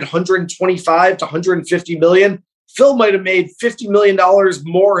reported 125 to 150 million, Phil might have made $50 million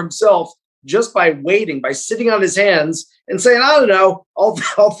more himself just by waiting, by sitting on his hands and saying, I don't know,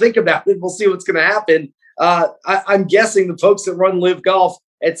 I'll think about it. We'll see what's going to happen. I'm guessing the folks that run Live Golf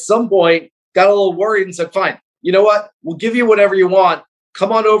at some point got a little worried and said, fine, you know what? We'll give you whatever you want.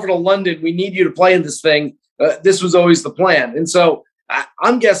 Come on over to London. We need you to play in this thing. This was always the plan. And so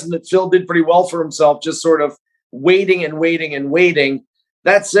I'm guessing that Phil did pretty well for himself, just sort of waiting and waiting and waiting.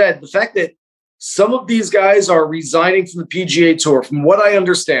 That said, the fact that some of these guys are resigning from the PGA Tour, from what I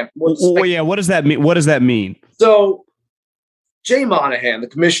understand. What does that mean? What does that mean? So Jay Monahan, the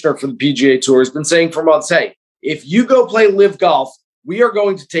commissioner for the PGA Tour, has been saying for months, hey, if you go play Live Golf, we are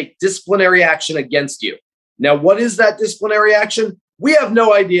going to take disciplinary action against you. Now, what is that disciplinary action? We have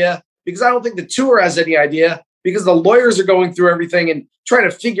no idea, because I don't think the tour has any idea, because the lawyers are going through everything and trying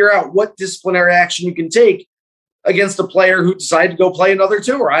to figure out what disciplinary action you can take against a player who decided to go play another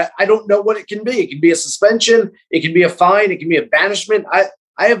tour. I don't know what it can be. It can be a suspension. It can be a fine. It can be a banishment. I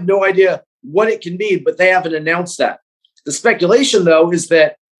have no idea what it can be, but they haven't announced that. The speculation, though, is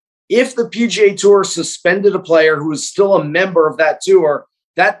that if the PGA Tour suspended a player who is still a member of that tour,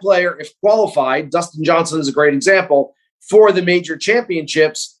 that player, if qualified, Dustin Johnson is a great example, for the major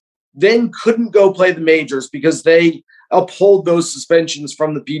championships, then couldn't go play the majors because they uphold those suspensions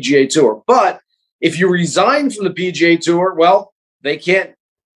from the PGA Tour. But if you resign from the PGA Tour, well, they can't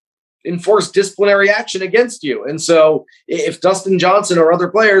enforce disciplinary action against you. And so if Dustin Johnson or other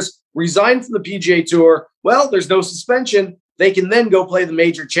players resign from the PGA Tour, well, there's no suspension. They can then go play the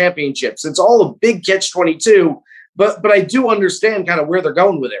major championships. It's all a big catch-22 But I do understand kind of where they're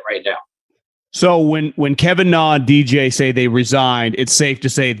going with it right now. So when Kevin Na and DJ say they resigned, it's safe to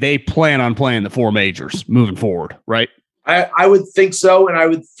say they plan on playing the 4 majors moving forward, right? I would think so. And I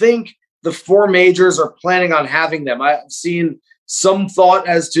would think the 4 majors are planning on having them. I've seen some thought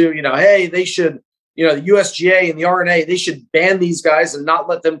as to, hey, they should, the USGA and the RNA, they should ban these guys and not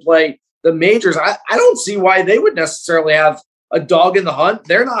let them play the majors. I don't see why they would necessarily have a dog in the hunt.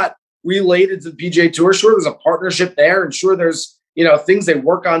 They're not related to the PGA Tour. Sure, there's a partnership there, and sure, there's things they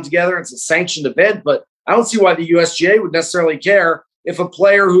work on together. It's a sanctioned event, but I don't see why the USGA would necessarily care if a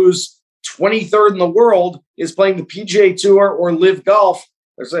player who's 23rd in the world is playing the PGA Tour or Live Golf.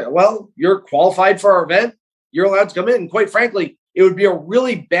 They're saying, well, you're qualified for our event. You're allowed to come in. And quite frankly, it would be a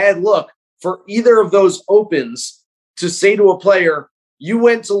really bad look for either of those opens to say to a player, you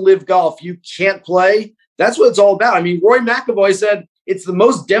went to Live Golf, you can't play. That's what it's all about. I mean, Roy McIlroy said it's the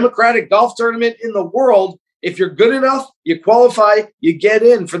most democratic golf tournament in the world. If you're good enough, you qualify, you get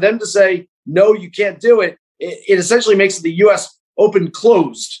in. For them to say, no, you can't do it, it essentially makes the U.S. Open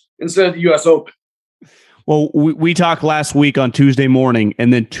closed instead of the U.S. Open. Well, we talked last week on Tuesday morning,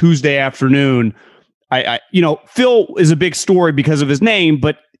 and then Tuesday afternoon, Phil is a big story because of his name,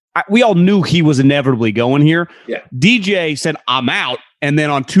 but we all knew he was inevitably going here. Yeah. DJ said, I'm out. And then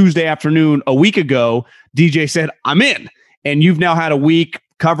on Tuesday afternoon, a week ago, DJ said, I'm in. And you've now had a week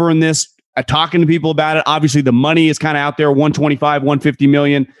covering this, talking to people about it. Obviously, the money is kind of out there, 125, 150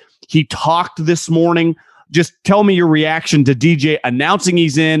 million. He talked this morning. Just tell me your reaction to DJ announcing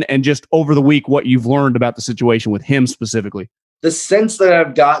he's in, and just over the week, what you've learned about the situation with him specifically. The sense that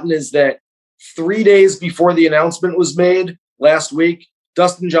I've gotten is that 3 days before the announcement was made last week,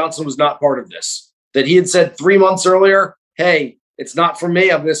 Dustin Johnson was not part of this. That he had said 3 months earlier, hey, it's not for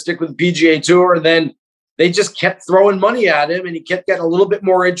me. I'm going to stick with the PGA Tour. And then they just kept throwing money at him, and he kept getting a little bit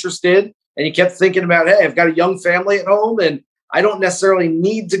more interested. And he kept thinking about, hey, I've got a young family at home, and I don't necessarily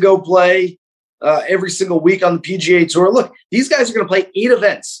need to go play every single week on the PGA Tour. Look, these guys are going to play 8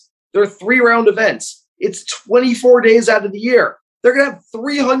 events. They're 3-round events. It's 24 days out of the year. They're going to have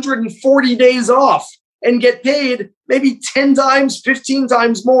 340 days off and get paid maybe 10 times, 15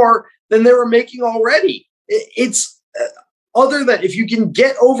 times more than they were making already. It's other than if you can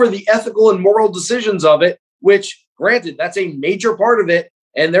get over the ethical and moral decisions of it, which granted, that's a major part of it.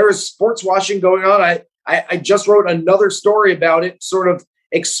 And there is sports washing going on. I just wrote another story about it, sort of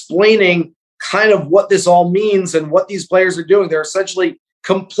explaining kind of what this all means and what these players are doing. They're essentially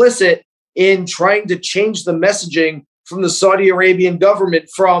complicit in trying to change the messaging from the Saudi Arabian government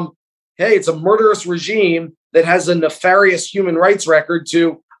from, hey, it's a murderous regime that has a nefarious human rights record,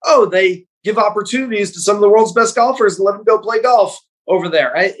 to, oh, they give opportunities to some of the world's best golfers and let them go play golf over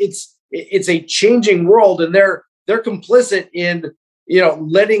there. It's a changing world, and they're complicit in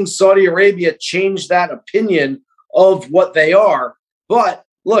letting Saudi Arabia change that opinion of what they are. But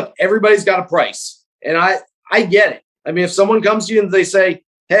look, everybody's got a price, and I get it. I mean, if someone comes to you and they say,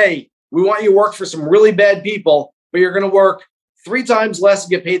 hey, we want you to work for some really bad people, but you're going to work 3 times less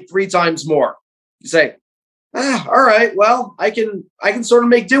and get paid 3 times more. You say, all right, well, I can sort of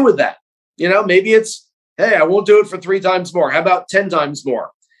make do with that. Maybe it's, hey, I won't do it for 3 times more. How about 10 times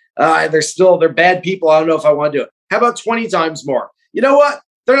more? They're bad people. I don't know if I want to do it. How about 20 times more? You know what?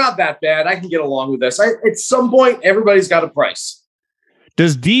 They're not that bad. I can get along with this. At some point, everybody's got a price.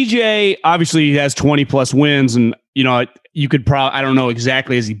 Does DJ, obviously he has 20 plus wins, and you could probably, I don't know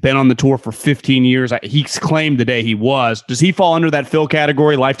exactly, has he been on the tour for 15 years? He claimed today he was. Does he fall under that Phil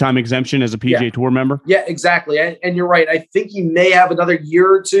category, lifetime exemption as a PGA Tour member? Yeah, exactly. And you're right. I think he may have another year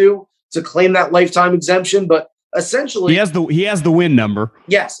or two to claim that lifetime exemption, but essentially he has the win number.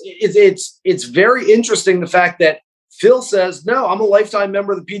 Yes. It's very interesting, the fact that Phil says, no, I'm a lifetime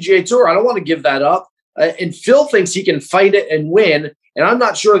member of the PGA Tour. I don't want to give that up. And Phil thinks he can fight it and win. And I'm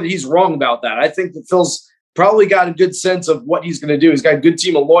not sure that he's wrong about that. I think that Phil's probably got a good sense of what he's going to do. He's got a good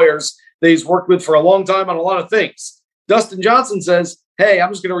team of lawyers that he's worked with for a long time on a lot of things. Dustin Johnson says, hey,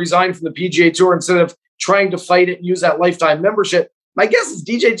 I'm just going to resign from the PGA Tour instead of trying to fight it and use that lifetime membership. My guess is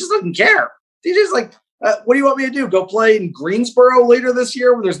DJ just doesn't care. DJ's like, what do you want me to do? Go play in Greensboro later this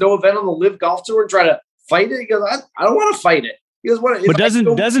year when there's no event on the Live Golf Tour and try to fight it? He goes, I don't want to fight it. He goes, what? But doesn't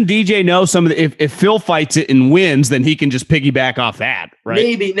DJ know some of the, if Phil fights it and wins, then he can just piggyback off that, right?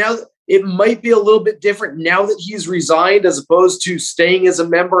 Maybe. Now it might be a little bit different now that he's resigned as opposed to staying as a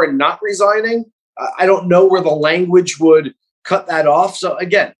member and not resigning. I don't know where the language would cut that off. So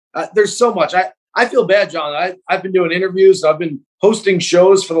again, there's so much. I feel bad, John. I've been doing interviews. I've been hosting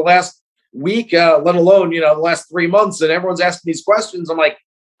shows for the last week, let alone, the last 3 months, and everyone's asking these questions. I'm like,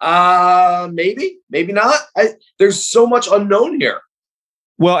 maybe not. There's so much unknown here.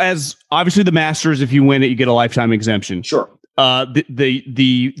 Well, as obviously the Masters, if you win it, you get a lifetime exemption. Sure.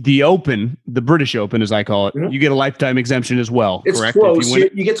 The Open, the British Open, as I call it, you get a lifetime exemption as well. It's correct? close. If you,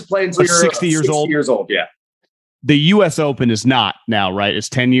 You get to play until you're 60 years old. Yeah. The U.S. Open is not now, right? It's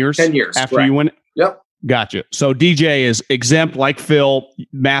 10 years. 10 years after correct. you win it. Yep. Gotcha. So DJ is exempt, like Phil.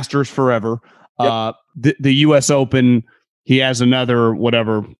 Masters forever. Yep. The U.S. Open, he has another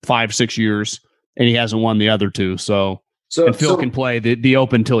 5-6 years, and he hasn't won the other two. So Phil can play the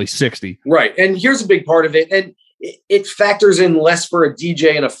Open until he's 60. Right. And here's a big part of it. And it factors in less for a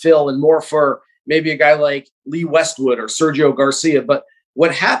DJ and a Phil and more for maybe a guy like Lee Westwood or Sergio Garcia. But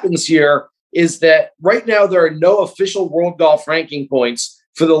what happens here is that right now there are no official world golf ranking points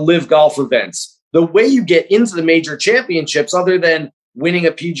for the LIV Golf events. The way you get into the major championships, other than winning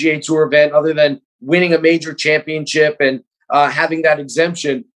a PGA Tour event, other than winning a major championship and having that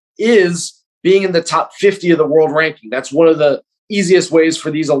exemption, is being in the top 50 of the world ranking. That's one of the easiest ways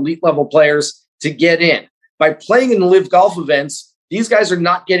for these elite level players to get in. By playing in LIV Golf events, these guys are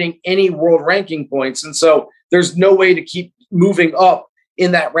not getting any world ranking points. And so there's no way to keep moving up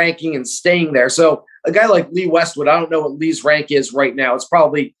in that ranking and staying there. So a guy like Lee Westwood, I don't know what Lee's rank is right now. It's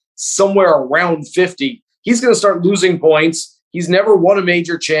probably somewhere around 50. He's going to start losing points. He's never won a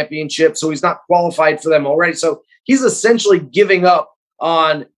major championship, so he's not qualified for them already. So he's essentially giving up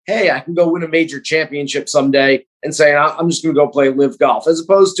on, hey, I can go win a major championship someday, and saying, I'm just going to go play LIV Golf, as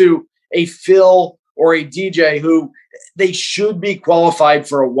opposed to a Phil or a DJ who they should be qualified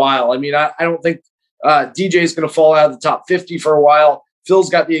for a while. I mean, I don't think DJ is going to fall out of the top 50 for a while. Phil's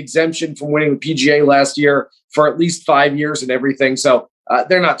got the exemption from winning the PGA last year for at least 5 years and everything. So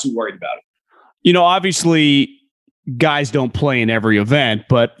they're not too worried about it. You know, obviously guys don't play in every event,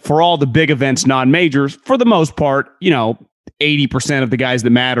 but for all the big events, non-majors, for the most part, 80% of the guys that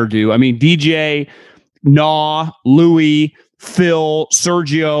matter do. I mean, DJ, Louis, Phil,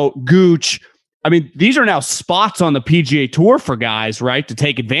 Sergio, Gooch. I mean, these are now spots on the PGA Tour for guys, right, to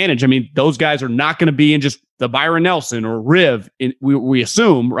take advantage. I mean, those guys are not going to be in just the Byron Nelson or Riv, we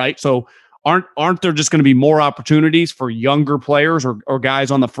assume, right? So aren't there just going to be more opportunities for younger players or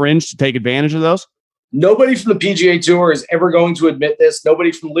guys on the fringe to take advantage of those? Nobody from the PGA Tour is ever going to admit this.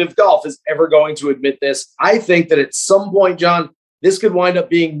 Nobody from LIV Golf is ever going to admit this. I think that at some point, John, this could wind up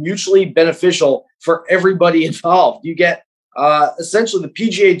being mutually beneficial for everybody involved. You get essentially the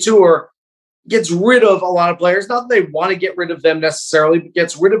PGA Tour gets rid of a lot of players. Not that they want to get rid of them necessarily, but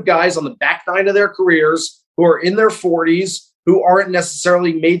gets rid of guys on the back nine of their careers who are in their 40s, who aren't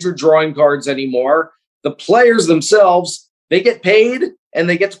necessarily major drawing cards anymore. The players themselves, they get paid and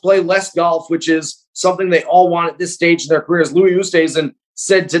they get to play less golf, which is something they all want at this stage in their careers. Louis Oosthuizen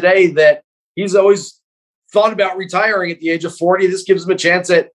said today that he's always thought about retiring at the age of 40. This gives him a chance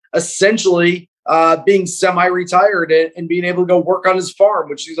at essentially being semi-retired and being able to go work on his farm,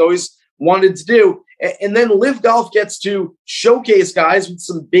 which he's always wanted to do. And then LIV Golf gets to showcase guys with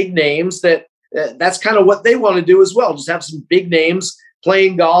some big names that's kind of what they want to do as well. Just have some big names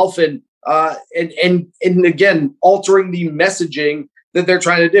playing golf and again, altering the messaging that they're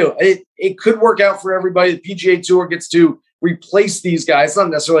trying to do. It could work out for everybody. The PGA Tour gets to replace these guys, not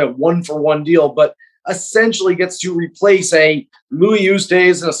necessarily a 1-for-1 deal, but essentially gets to replace a Louis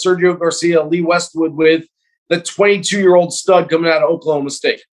Oosthuizen, a Sergio Garcia, Lee Westwood with the 22-year-old stud coming out of Oklahoma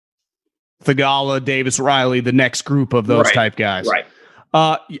State. Theegala, Davis Riley, the next group of those type guys. Right.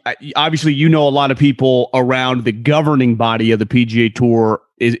 Obviously, a lot of people around the governing body of the PGA Tour.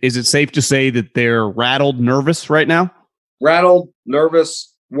 Is it safe to say that they're rattled, nervous right now? Rattled,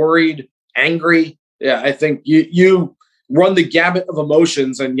 nervous, worried, angry. Yeah, I think you run the gamut of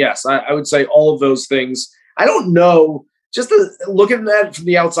emotions. And yes, I would say all of those things. I don't know, just looking at it from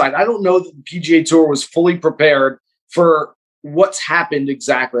the outside, I don't know that the PGA Tour was fully prepared for what's happened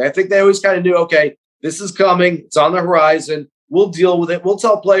exactly. I think they always kind of knew, okay, this is coming. It's on the horizon. We'll deal with it. We'll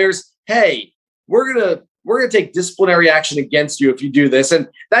tell players, hey, we're gonna take disciplinary action against you if you do this. And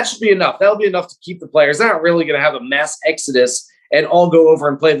that should be enough. That'll be enough to keep the players. They're not really going to have a mass exodus and all go over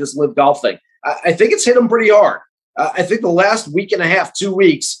and play this LIV Golf thing. I think it's hit them pretty hard. I think the last week and a half, 2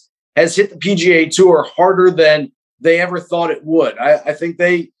 weeks has hit the PGA Tour harder than they ever thought it would. I think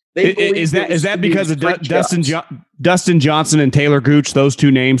they is that because of Dustin Johnson and Taylor Gooch? Those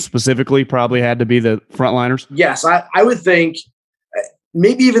two names specifically probably had to be the frontliners. Yes, I would think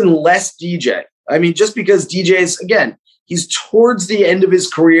maybe even less DJ. I mean, just because DJ's, again, he's towards the end of his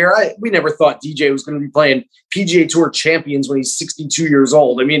career. We never thought DJ was going to be playing PGA Tour champions when he's 62 years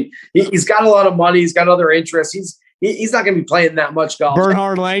old. I mean, he's got a lot of money. He's got other interests. He's not going to be playing that much golf.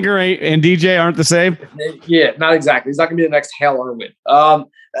 Bernhard Langer and DJ aren't the same? Yeah, not exactly. He's not going to be the next Hale Irwin.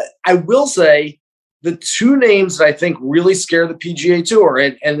 I will say the two names that I think really scare the PGA Tour,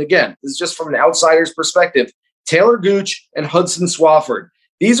 and again, this is just from an outsider's perspective, Taylor Gooch and Hudson Swafford.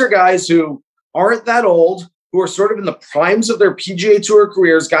 These are guys who aren't that old, who are sort of in the primes of their PGA Tour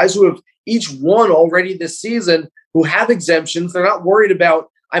careers, guys who have each won already this season, who have exemptions. They're not worried about,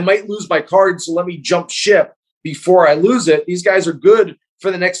 I might lose my card, so let me jump ship before I lose it. These guys are good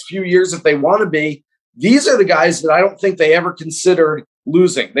for the next few years if they want to be. These are the guys that I don't think they ever considered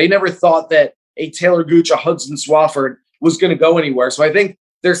losing. They never thought that a Taylor Gooch, a Hudson Swafford was going to go anywhere. So I think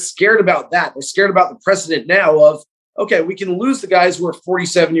they're scared about that. They're scared about the precedent now of, okay, we can lose the guys who are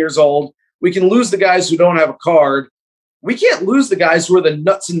 47 years old. We can lose the guys who don't have a card. We can't lose the guys who are the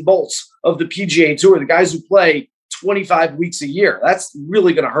nuts and bolts of the PGA Tour, the guys who play 25 weeks a year. That's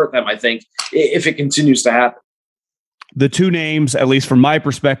really going to hurt them, I think, if it continues to happen. The two names, at least from my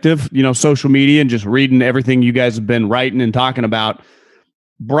perspective, social media and just reading everything you guys have been writing and talking about,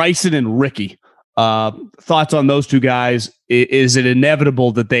 Bryson and Ricky. Thoughts on those two guys? Is it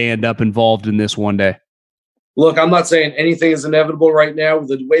inevitable that they end up involved in this one day? Look, I'm not saying anything is inevitable right now with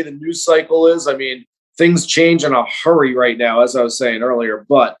the way the news cycle is. I mean, things change in a hurry right now, as I was saying earlier.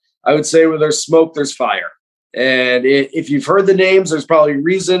 But I would say where there's smoke, there's fire. And if you've heard the names, there's probably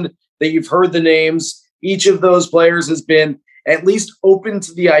reason that you've heard the names. Each of those players has been at least open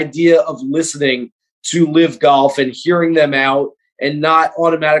to the idea of listening to LIV Golf and hearing them out and not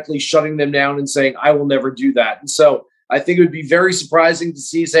automatically shutting them down and saying, I will never do that. And so I think it would be very surprising to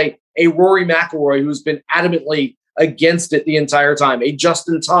see, say, a Rory McIlroy who's been adamantly against it the entire time, a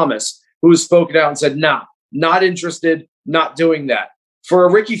Justin Thomas who has spoken out and said, nah, not interested, not doing that. For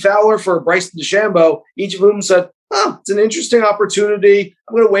a Ricky Fowler, for a Bryson DeChambeau, each of whom said, it's an interesting opportunity.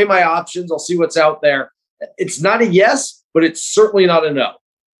 I'm going to weigh my options. I'll see what's out there. It's not a yes, but it's certainly not a no.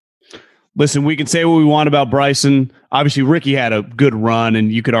 Listen, we can say what we want about Bryson. Obviously, Ricky had a good run,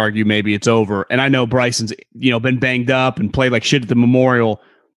 and you could argue maybe it's over. And I know Bryson's, been banged up and played like shit at the Memorial.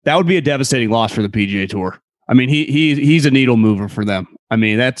 That would be a devastating loss for the PGA Tour. I mean, he's a needle mover for them. I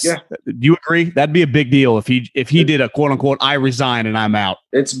mean, do you agree? That'd be a big deal if he did a quote unquote, I resign and I'm out.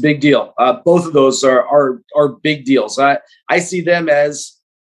 It's a big deal. Both of those are big deals. I see them as,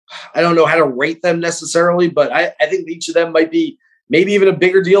 I don't know how to rate them necessarily, but I think each of them might be maybe even a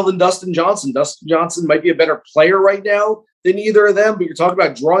bigger deal than Dustin Johnson. Dustin Johnson might be a better player right now than either of them, but you're talking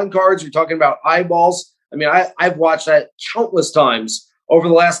about drawing cards, you're talking about eyeballs. I mean, I've watched that countless times over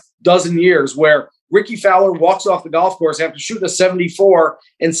the last dozen years where Ricky Fowler walks off the golf course after shooting a 74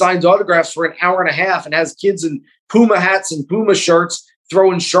 and signs autographs for an hour and a half and has kids in Puma hats and Puma shirts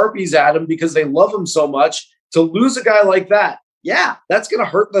throwing Sharpies at him because they love him so much. To lose a guy like that, yeah, that's going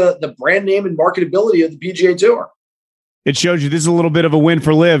to hurt the brand name and marketability of the PGA Tour. It shows you this is a little bit of a win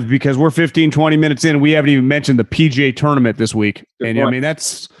for LIV because we're 15, 20 minutes in. We haven't even mentioned the PGA tournament this week. Good point. I mean,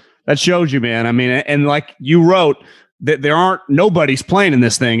 that shows you, man. I mean, and like you wrote, that nobody's playing in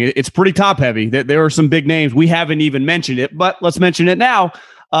this thing. It's pretty top heavy. There are some big names. We haven't even mentioned it, but let's mention it now.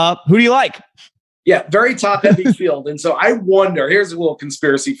 Who do you like? Yeah, very top heavy field. And so I wonder, here's a little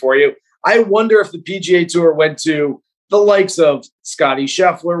conspiracy for you. I wonder if the PGA Tour went to the likes of Scottie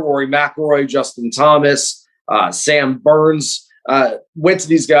Scheffler, Rory McIlroy, Justin Thomas, Sam Burns, went to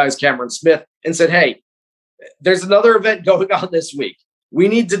these guys, Cameron Smith, and said, hey, there's another event going on this week. We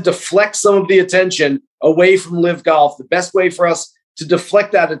need to deflect some of the attention away from LIV Golf. The best way for us to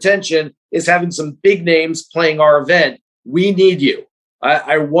deflect that attention is having some big names playing our event. We need you.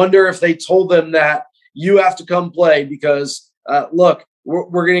 I wonder if they told them that you have to come play because, look,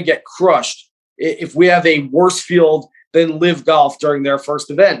 we're going to get crushed if we have a worse field than LIV Golf during their first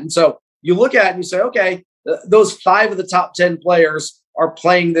event. And so you look at it and you say, okay, those 5 of the top 10 players are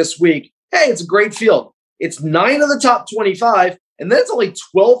playing this week. Hey, it's a great field. It's 9 of the top 25. And then it's only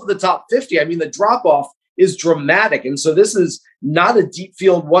 12 of the top 50. I mean, the drop-off is dramatic. And so this is not a deep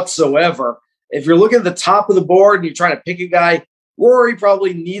field whatsoever. If you're looking at the top of the board and you're trying to pick a guy, Rory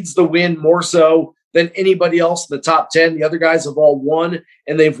probably needs the win more so than anybody else in the top 10. The other guys have all won,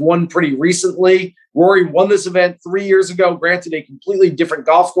 and they've won pretty recently. Rory won this event 3 years ago, granted a completely different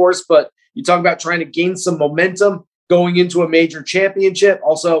golf course, but you talk about trying to gain some momentum going into a major championship.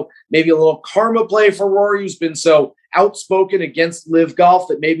 Also, maybe a little karma play for Rory, who's been so outspoken against LIV Golf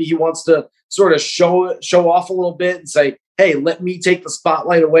that maybe he wants to sort of show off a little bit and say, hey, let me take the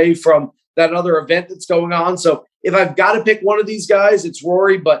spotlight away from that other event that's going on. So if I've got to pick one of these guys, it's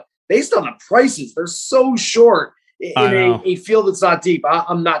Rory, but based on the prices, they're so short in a field that's not deep.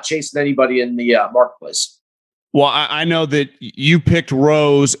 I'm not chasing anybody in the marketplace. Well, I know that you picked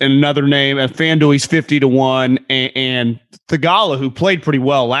Rose and another name at FanDuel. He's 50-1, and Thigala, who played pretty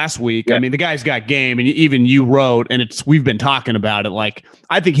well last week. Yeah. I mean, the guy's got game, and even you wrote, and we've been talking about it. Like,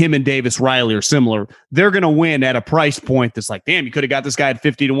 I think him and Davis Riley are similar. They're going to win at a price point that's like, damn, you could have got this guy at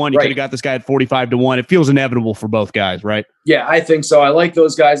 50-1. You could have got this guy at 45-1. It feels inevitable for both guys, right? Yeah, I think so. I like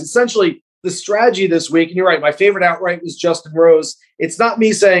those guys. Essentially, the strategy this week, and you're right, my favorite outright was Justin Rose. It's not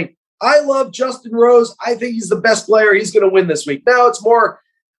me saying, I love Justin Rose. I think he's the best player. He's going to win this week. Now it's more,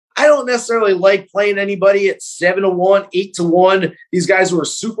 I don't necessarily like playing anybody at 7-1, 8-1. These guys who are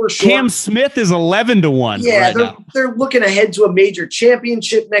super short. Cam Smith is 11-1. Yeah, right they're looking ahead to a major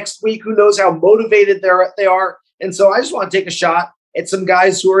championship next week. Who knows how motivated they are. And so I just want to take a shot at some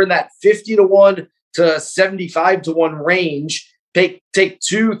guys who are in that 50-1 to 75-1 range. Take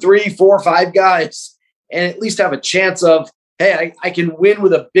 2, 3, 4, 5 guys and at least have a chance of, hey, I can win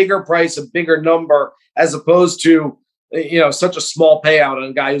with a bigger price, a bigger number, as opposed to, such a small payout on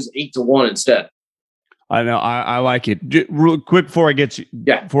a guy who's 8-1 instead. I know. I like it. Real quick before I get you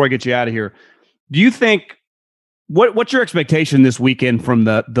out of here, do you think what's your expectation this weekend from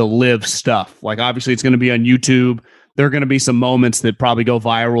the live stuff? Like, obviously it's going to be on YouTube. There are going to be some moments that probably go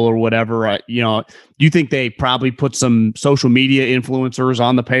viral or whatever. Do you think they probably put some social media influencers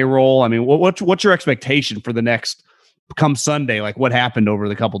on the payroll? I mean, what's your expectation for the next come Sunday? Like, what happened over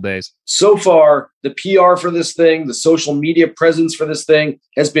the couple days? So far, the PR for this thing, the social media presence for this thing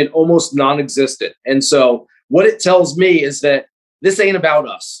has been almost non-existent. And so what it tells me is that this ain't about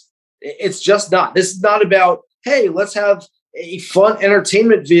us. It's just not. This is not about, hey, let's have a fun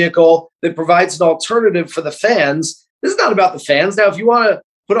entertainment vehicle that provides an alternative for the fans. This is not about the fans. Now, if you want to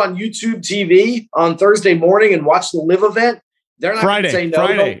put on YouTube TV on Thursday morning and watch the live event, they're not going to say no.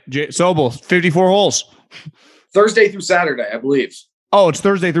 Friday, Sobel, 54 holes. Thursday through Saturday, I believe. Oh, it's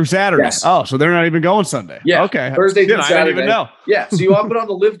Thursday through Saturday. Yes. Oh, so they're not even going Sunday. Yeah. Okay. Thursday through Saturday. I didn't even know. Yeah. So you want to put on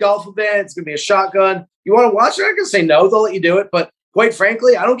the live golf event. It's going to be a shotgun. You want to watch it? They're not going to say no. They'll let you do it. But quite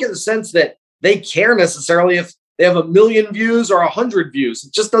frankly, I don't get the sense that they care necessarily if they have 1 million views or 100 views.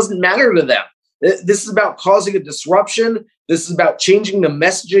 It just doesn't matter to them. This is about causing a disruption. This is about changing the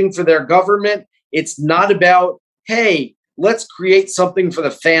messaging for their government. It's not about, hey, let's create something for the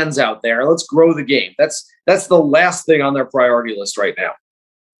fans out there. Let's grow the game. That's the last thing on their priority list right now.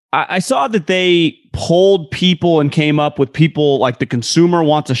 I saw that they polled people and came up with people like the consumer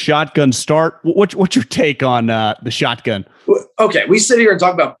wants a shotgun start. What's your take on the shotgun? Okay, we sit here and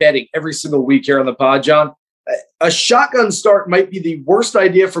talk about betting every single week here on the pod, John. A shotgun start might be the worst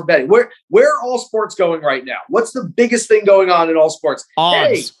idea for betting. Where are all sports going right now? What's the biggest thing going on in all sports?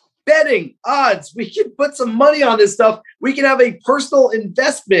 Odds. Hey, betting, odds. We can put some money on this stuff. We can have a personal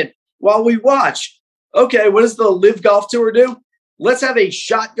investment while we watch. Okay, what does the Live Golf Tour do? Let's have a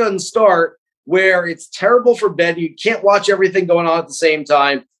shotgun start where it's terrible for betting. You can't watch everything going on at the same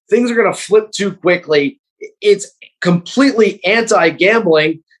time. Things are going to flip too quickly. It's completely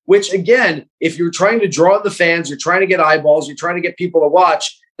anti-gambling, which, again, if you're trying to draw in the fans, you're trying to get eyeballs, you're trying to get people to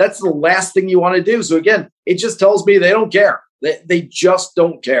watch, that's the last thing you want to do. So, again, it just tells me they don't care. They just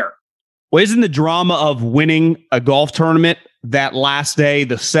don't care. Well, isn't the drama of winning a golf tournament that last day,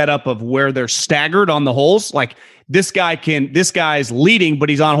 the setup of where they're staggered on the holes? Like, this guy's leading, but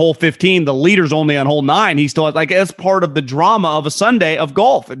he's on hole 15. The leader's only on hole 9. He's still that's part of the drama of a Sunday of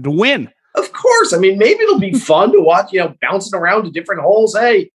golf to win. Of course. I mean, maybe it'll be fun to watch, bouncing around to different holes.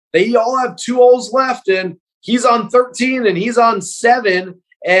 Hey, they all have 2 holes left and he's on 13 and he's on 7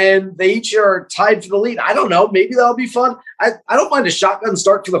 and they each are tied for the lead. I don't know. Maybe that'll be fun. I don't mind a shotgun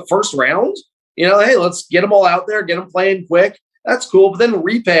start for the first round. Hey, let's get them all out there, get them playing quick. That's cool. But then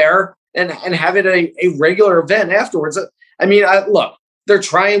repair and have it a regular event afterwards. I mean, look, they're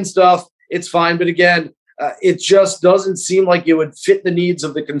trying stuff. It's fine. But again, it just doesn't seem like it would fit the needs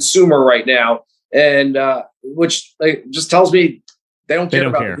of the consumer right now. And which just tells me they don't care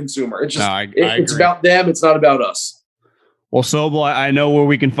about the consumer. It's just, it's about them. It's not about us. Well, Sobel, I know where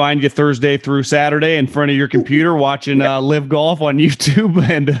we can find you Thursday through Saturday in front of your computer watching Live Golf on YouTube,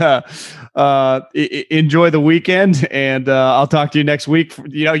 and enjoy the weekend. And I'll talk to you next week.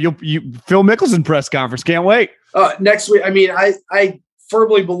 You Phil Mickelson press conference. Can't wait. Next week. I mean, I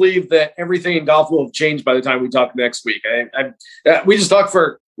firmly believe that everything in golf will have changed by the time we talk next week. We just talked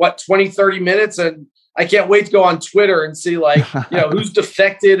for 20, 30 minutes, and I can't wait to go on Twitter and see who's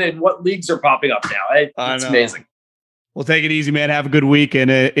defected and what leagues are popping up now. It's amazing. Well, take it easy, man. Have a good week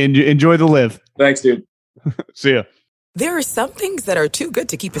and enjoy the live. Thanks, dude. See ya. There are some things that are too good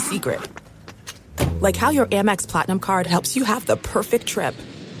to keep a secret. Like how your Amex Platinum card helps you have the perfect trip.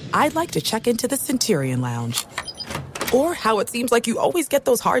 I'd like to check into the Centurion Lounge. Or how it seems like you always get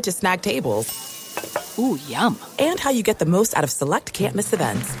those hard-to-snag tables. Ooh, yum. And how you get the most out of select can't-miss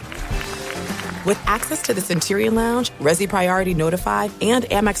events. With access to the Centurion Lounge, Resi Priority Notified, and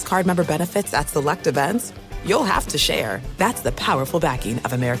Amex card member benefits at select events, you'll have to share. That's the powerful backing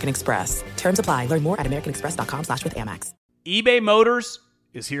of American Express. Terms apply. Learn more at americanexpress.com/withAmex. eBay Motors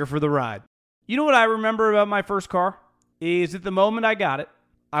is here for the ride. You know what I remember about my first car? Is at the moment I got it,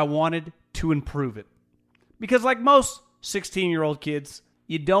 I wanted to improve it. Because like most 16-year-old kids,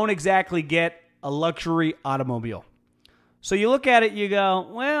 you don't exactly get a luxury automobile. So you look at it, you go,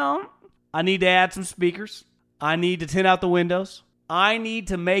 well, I need to add some speakers. I need to tint out the windows. I need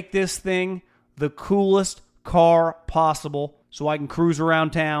to make this thing the coolest car possible so I can cruise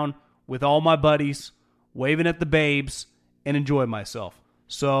around town with all my buddies, waving at the babes, and enjoy myself.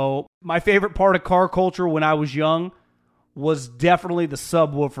 So my favorite part of car culture when I was young was definitely the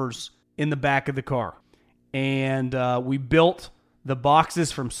subwoofers in the back of the car. And we built the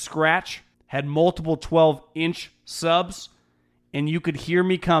boxes from scratch, had multiple 12-inch subs, and you could hear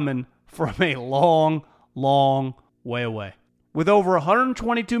me coming from a long, long way away. With over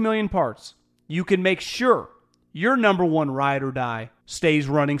 122 million parts, you can make sure your number one ride or die stays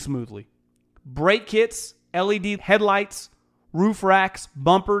running smoothly. Brake kits, LED headlights, roof racks,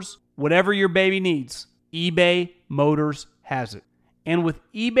 bumpers, whatever your baby needs, eBay Motors has it. And with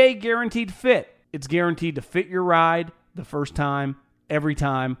eBay Guaranteed Fit, it's guaranteed to fit your ride the first time, every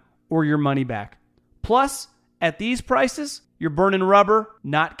time, or your money back. Plus, at these prices, you're burning rubber,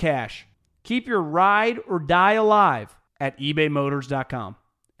 not cash. Keep your ride or die alive at ebaymotors.com.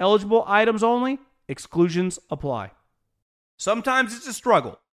 Eligible items only. Exclusions apply. Sometimes it's a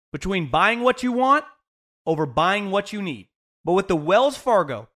struggle between buying what you want over buying what you need. But with the Wells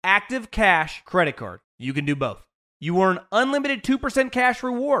Fargo Active Cash credit card, you can do both. You earn unlimited 2% cash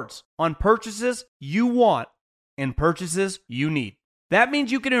rewards on purchases you want and purchases you need. That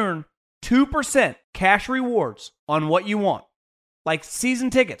means you can earn 2% cash rewards on what you want, like season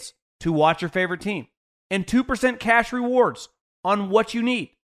tickets to watch your favorite team, and 2% cash rewards on what you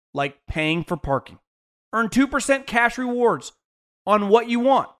need, like paying for parking. Earn 2% cash rewards on what you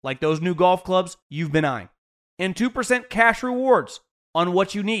want, like those new golf clubs you've been eyeing, and 2% cash rewards on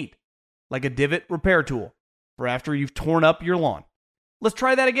what you need, like a divot repair tool for after you've torn up your lawn. Let's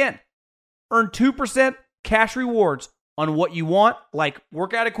try that again. Earn 2% cash rewards on what you want, like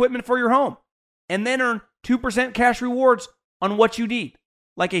workout equipment for your home, and then earn 2% cash rewards on what you need,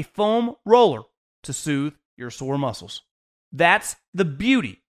 like a foam roller to soothe your sore muscles. That's the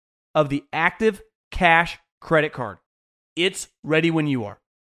beauty of the Active Cash credit card. It's ready when you are.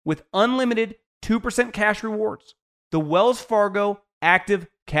 With unlimited 2% cash rewards, the Wells Fargo Active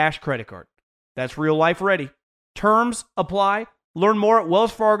Cash credit card. That's real life ready. Terms apply. Learn more at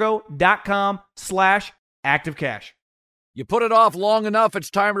wellsfargo.com/activecash. You put it off long enough, it's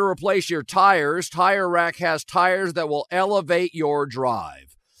time to replace your tires. Tire Rack has tires that will elevate your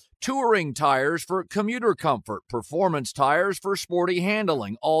drive. Touring tires for commuter comfort, performance tires for sporty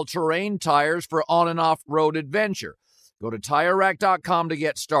handling, all-terrain tires for on- and off-road adventure. Go to TireRack.com to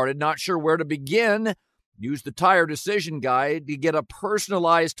get started. Not sure where to begin? Use the Tire Decision Guide to get a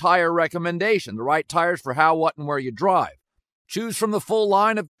personalized tire recommendation, the right tires for how, what, and where you drive. Choose from the full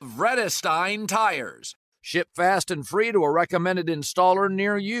line of Vredestein tires. Ship fast and free to a recommended installer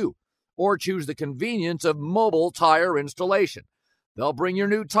near you. Or choose the convenience of mobile tire installation. They'll bring your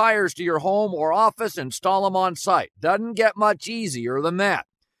new tires to your home or office, install them on site. Doesn't get much easier than that.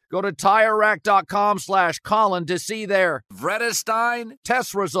 Go to TireRack.com/Colin to see their Vredestein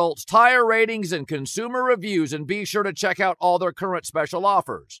test results, tire ratings, and consumer reviews, and be sure to check out all their current special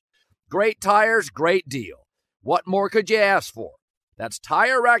offers. Great tires, great deal. What more could you ask for? That's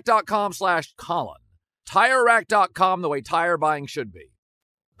TireRack.com/Colin. TireRack.com, the way tire buying should be.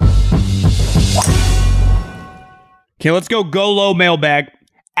 Okay, let's go low mailbag.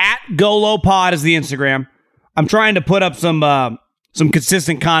 At GoLowPod is the Instagram. I'm trying to put up some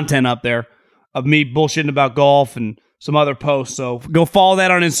consistent content up there of me bullshitting about golf and some other posts. So go follow that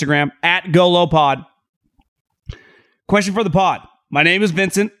on Instagram, at GoLowPod. Question for the pod. My name is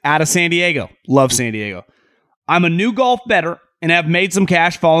Vincent, out of San Diego. Love San Diego. I'm a new golf bettor and have made some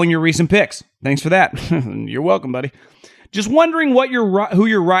cash following your recent picks. Thanks for that. You're welcome, buddy. Just wondering who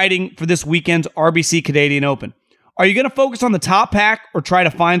you're riding for this weekend's RBC Canadian Open. Are you going to focus on the top pack or try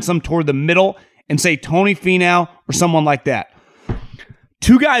to find some toward the middle and say Tony Finau or someone like that?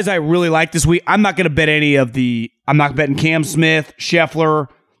 Two guys I really like this week. I'm not going to bet I'm not betting Cam Smith, Scheffler,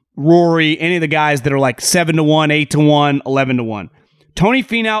 Rory, any of the guys that are like 7-1, 8-1, 11-1. Tony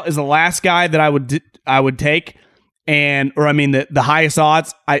Finau is the last guy that I would take, the highest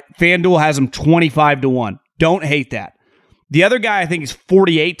odds. FanDuel has him 25-1. Don't hate that. The other guy I think is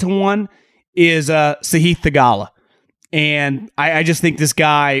 48-1 is Sahith Theegala. And I just think this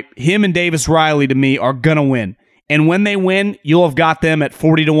guy, him and Davis Riley, to me, are going to win. And when they win, you'll have got them at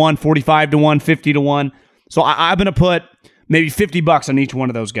 40-1, 45-1, 50-1. So I'm going to put maybe $50 on each one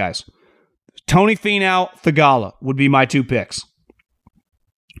of those guys. Tony Finau, Theegala would be my 2 picks.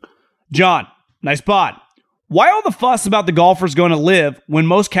 John, nice pod. Why all the fuss about the golfers going to LIV when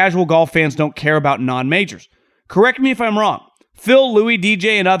most casual golf fans don't care about non-majors? Correct me if I'm wrong. Phil, Louis,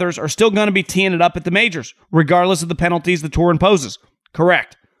 DJ, and others are still going to be teeing it up at the majors, regardless of the penalties the tour imposes.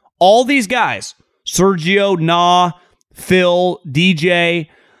 Correct. All these guys, Sergio, Na, Phil, DJ,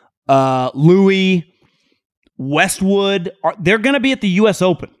 Louis, Westwood, they're going to be at the U.S.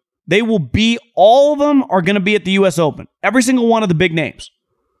 Open. They will be, all of them are going to be at the U.S. Open. Every single one of the big names.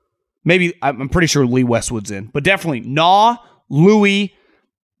 Maybe, I'm pretty sure Lee Westwood's in, but definitely Na, Louis,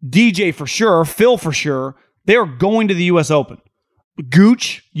 DJ for sure, Phil for sure. They are going to the U.S. Open.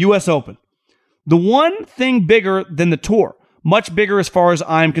 Gooch, U.S. Open. The one thing bigger than the tour, much bigger as far as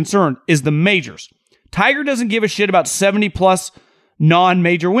I'm concerned, is the majors. Tiger doesn't give a shit about 70-plus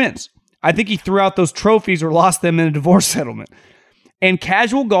non-major wins. I think he threw out those trophies or lost them in a divorce settlement. And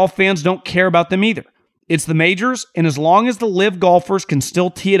casual golf fans don't care about them either. It's the majors, and as long as the LIV golfers can still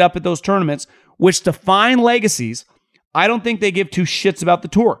tee it up at those tournaments, which define legacies, I don't think they give 2 shits about the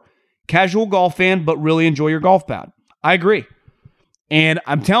tour. Casual golf fan, but really enjoy your golf pad. I agree. And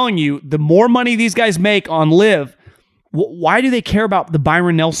I'm telling you, the more money these guys make on LIV, why do they care about the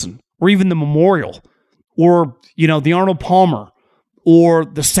Byron Nelson or even the Memorial or, the Arnold Palmer or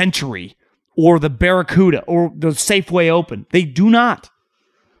the Century or the Barracuda or the Safeway Open? They do not.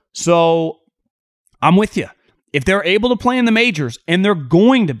 So I'm with you. If they're able to play in the majors, and they're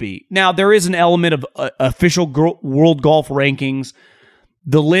going to be. Now, there is an element of official world golf rankings.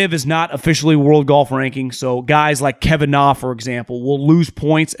 The LIV is not officially world golf rankings, so guys like Kevin Na, for example, will lose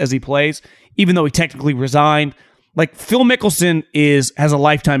points as he plays, even though he technically resigned. Like Phil Mickelson has a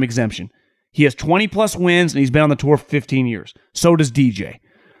lifetime exemption. He has 20-plus wins, and he's been on the tour for 15 years. So does DJ.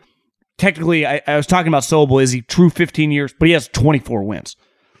 Technically, I was talking about Sobel. Is he true 15 years? But he has 24 wins.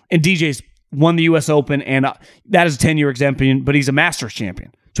 And DJ's won the U.S. Open, and that is a 10-year exemption, but he's a Masters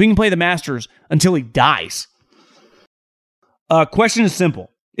champion. So he can play the Masters until he dies. Question is simple.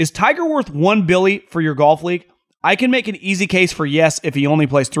 Is Tiger worth $1 billion for your golf league? I can make an easy case for yes if he only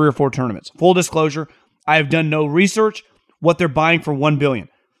plays 3 or 4 tournaments. Full disclosure, I have done no research what they're buying for $1 billion.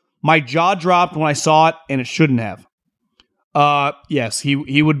 My jaw dropped when I saw it, and it shouldn't have. Yes,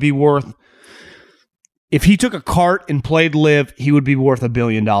 he would be worth, if he took a cart and played LIV, he would be worth $1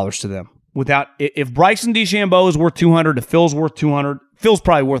 billion to them. If Bryson DeChambeau is worth 200, if Phil's worth 200, Phil's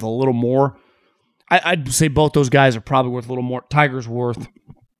probably worth a little more. I'd say both those guys are probably worth a little more. Tiger's worth.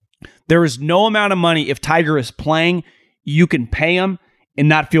 There is no amount of money, if Tiger is playing, you can pay him and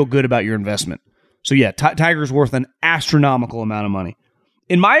not feel good about your investment. So yeah, Tiger's worth an astronomical amount of money.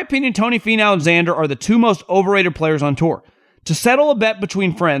 In my opinion, Tony Finau and Xander are the 2 most overrated players on tour. To settle a bet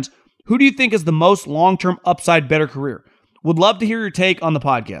between friends, who do you think is the most long-term upside better career? Would love to hear your take on the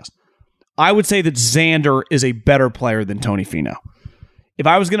podcast. I would say that Xander is a better player than Tony Finau. If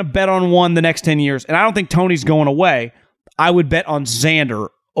I was going to bet on one the next 10 years, and I don't think Tony's going away, I would bet on Xander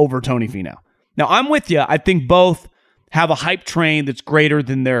over Tony Finau. Now, I'm with you. I think both have a hype train that's greater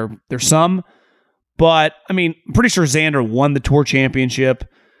than their sum. But, I mean, I'm pretty sure Xander won the Tour Championship.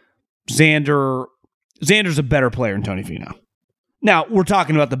 Xander's a better player than Tony Finau. Now, we're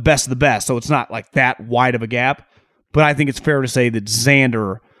talking about the best of the best, so it's not like that wide of a gap. But I think it's fair to say that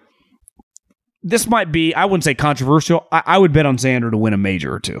Xander, this might be, I wouldn't say controversial. I would bet on Xander to win a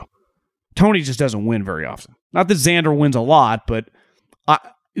major or 2. Tony just doesn't win very often. Not that Xander wins a lot, but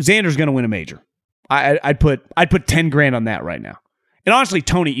Xander's going to win a major. I'd put $10,000 on that right now. And honestly,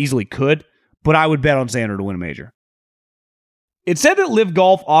 Tony easily could, but I would bet on Xander to win a major. It said that LIV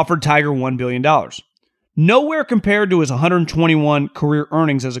Golf offered Tiger $1 billion. Nowhere compared to his 121 career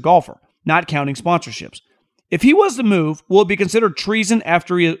earnings as a golfer, not counting sponsorships. If he was to move, will it be considered treason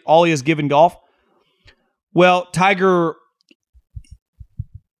after all he has given golf? Well,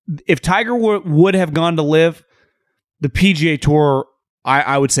 if Tiger would have gone to LIV, the PGA Tour,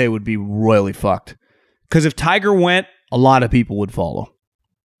 I would say, would be royally fucked. Because if Tiger went, a lot of people would follow.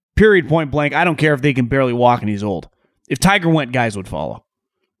 Period, point blank. I don't care if they can barely walk and he's old. If Tiger went, guys would follow.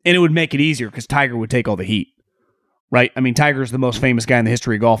 And it would make it easier because Tiger would take all the heat. Right? I mean, Tiger's the most famous guy in the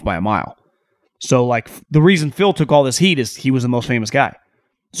history of golf by a mile. So, like, the reason Phil took all this heat is he was the most famous guy.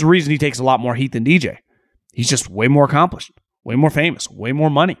 It's the reason he takes a lot more heat than DJ. He's just way more accomplished, way more famous, way more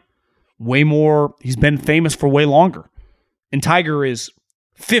money, way more. He's been famous for way longer. And Tiger is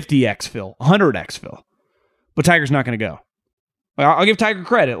 50x Phil, 100x Phil. But Tiger's not going to go. I'll give Tiger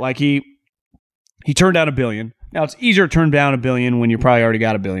credit. Like, he He turned down $1 billion. Now, it's easier to turn down $1 billion when you probably already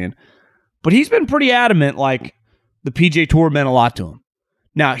got $1 billion. But he's been pretty adamant, like, the PGA Tour meant a lot to him.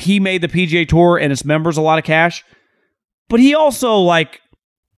 Now, he made the PGA Tour and its members a lot of cash, but he also, like,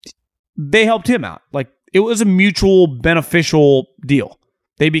 they helped him out. Like, it was a mutual beneficial deal.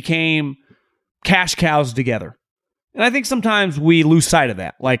 They became cash cows together. And I think sometimes we lose sight of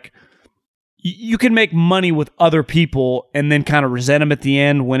that. Like, you can make money with other people and then kind of resent them at the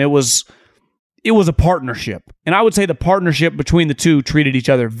end when it was a partnership. And I would say the partnership between the two treated each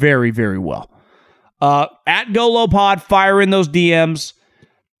other very, very well. At GoLowPod, fire in those DMs.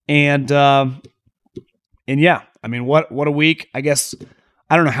 And yeah, I mean, what a week. I guess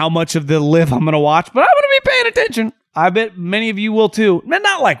I don't know how much of the live I'm going to watch, but I'm going to be paying attention. I bet many of you will too.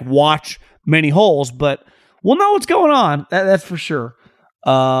 Not like watch many holes, but we'll know what's going on. That's for sure.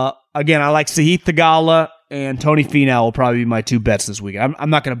 Again, I like Sahith Theegala and Tony Finau will probably be my two bets this week. I'm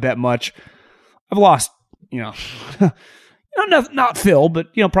not going to bet much. I've lost, not Phil,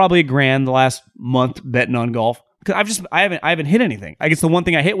 but probably $1,000 the last month betting on golf. Because I haven't hit anything. I guess the one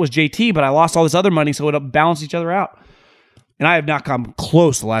thing I hit was JT, but I lost all this other money, so it balanced each other out. And I have not come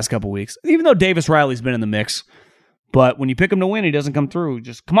close the last couple of weeks, even though Davis Riley's been in the mix. But when you pick him to win, he doesn't come through.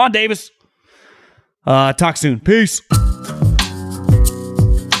 Just come on, Davis. Talk soon. Peace.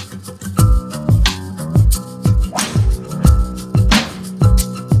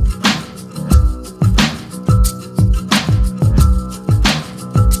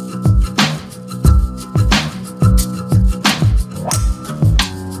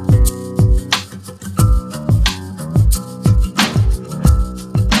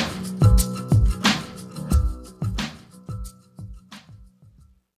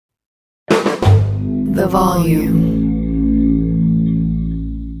 The Volume.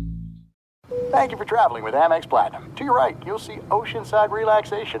 Thank you for traveling with Amex Platinum. To your right, you'll see oceanside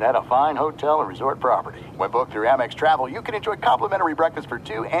relaxation at a fine hotel and resort property. When booked through Amex Travel, you can enjoy complimentary breakfast for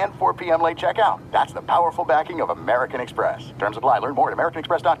 2 and 4 p.m. late checkout. That's the powerful backing of American Express. Terms apply. Learn more at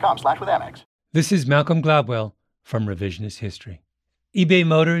americanexpress.com/withAmex. This is Malcolm Gladwell from Revisionist History. eBay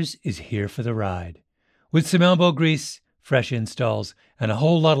Motors is here for the ride. With some elbow grease, fresh installs, and a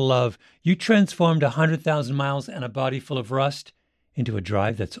whole lot of love, you transformed 100,000 miles and a body full of rust into a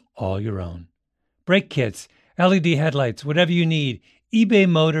drive that's all your own. Brake kits, LED headlights, whatever you need, eBay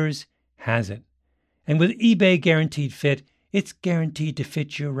Motors has it. And with eBay Guaranteed Fit, it's guaranteed to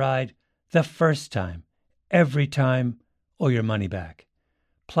fit your ride the first time, every time, or your money back.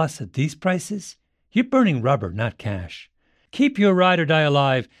 Plus, at these prices, you're burning rubber, not cash. Keep your ride or die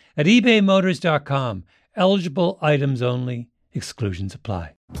alive at ebaymotors.com. Eligible items only. Exclusions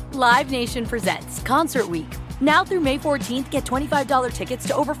apply. Live Nation presents Concert Week. Now through May 14th, get $25 tickets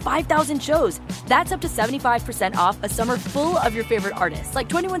to over 5,000 shows. That's up to 75% off a summer full of your favorite artists like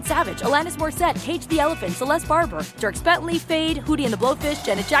 21 Savage, Alanis Morissette, Cage the Elephant, Celeste Barber, Dierks Bentley, Fade, Hootie and the Blowfish,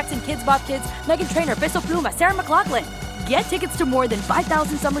 Janet Jackson, Kidz Bop Kids, Meghan Trainor, Peso Pluma, Sarah McLachlan. Get tickets to more than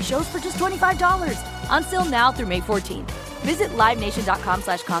 5,000 summer shows for just $25. On sale now through May 14th. Visit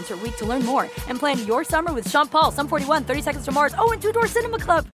LiveNation.com/Concert Week to learn more and plan your summer with Sean Paul, Sum 41, 30 Seconds to Mars, and Two Door Cinema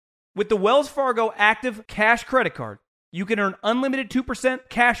Club. With the Wells Fargo Active Cash Credit Card, you can earn unlimited 2%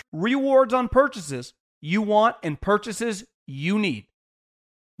 cash rewards on purchases you want and purchases you need.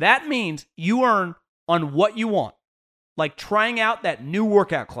 That means you earn on what you want, like trying out that new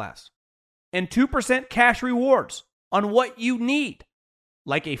workout class, and 2% cash rewards on what you need,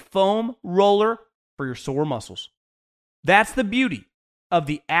 like a foam roller for your sore muscles. That's the beauty of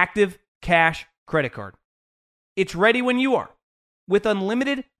the Active Cash Credit Card. It's ready when you are, with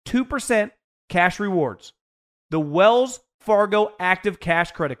unlimited 2% cash rewards. The Wells Fargo Active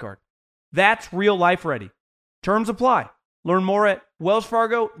Cash Credit Card. That's real life ready. Terms apply. Learn more at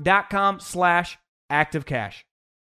wellsfargo.com/activecash.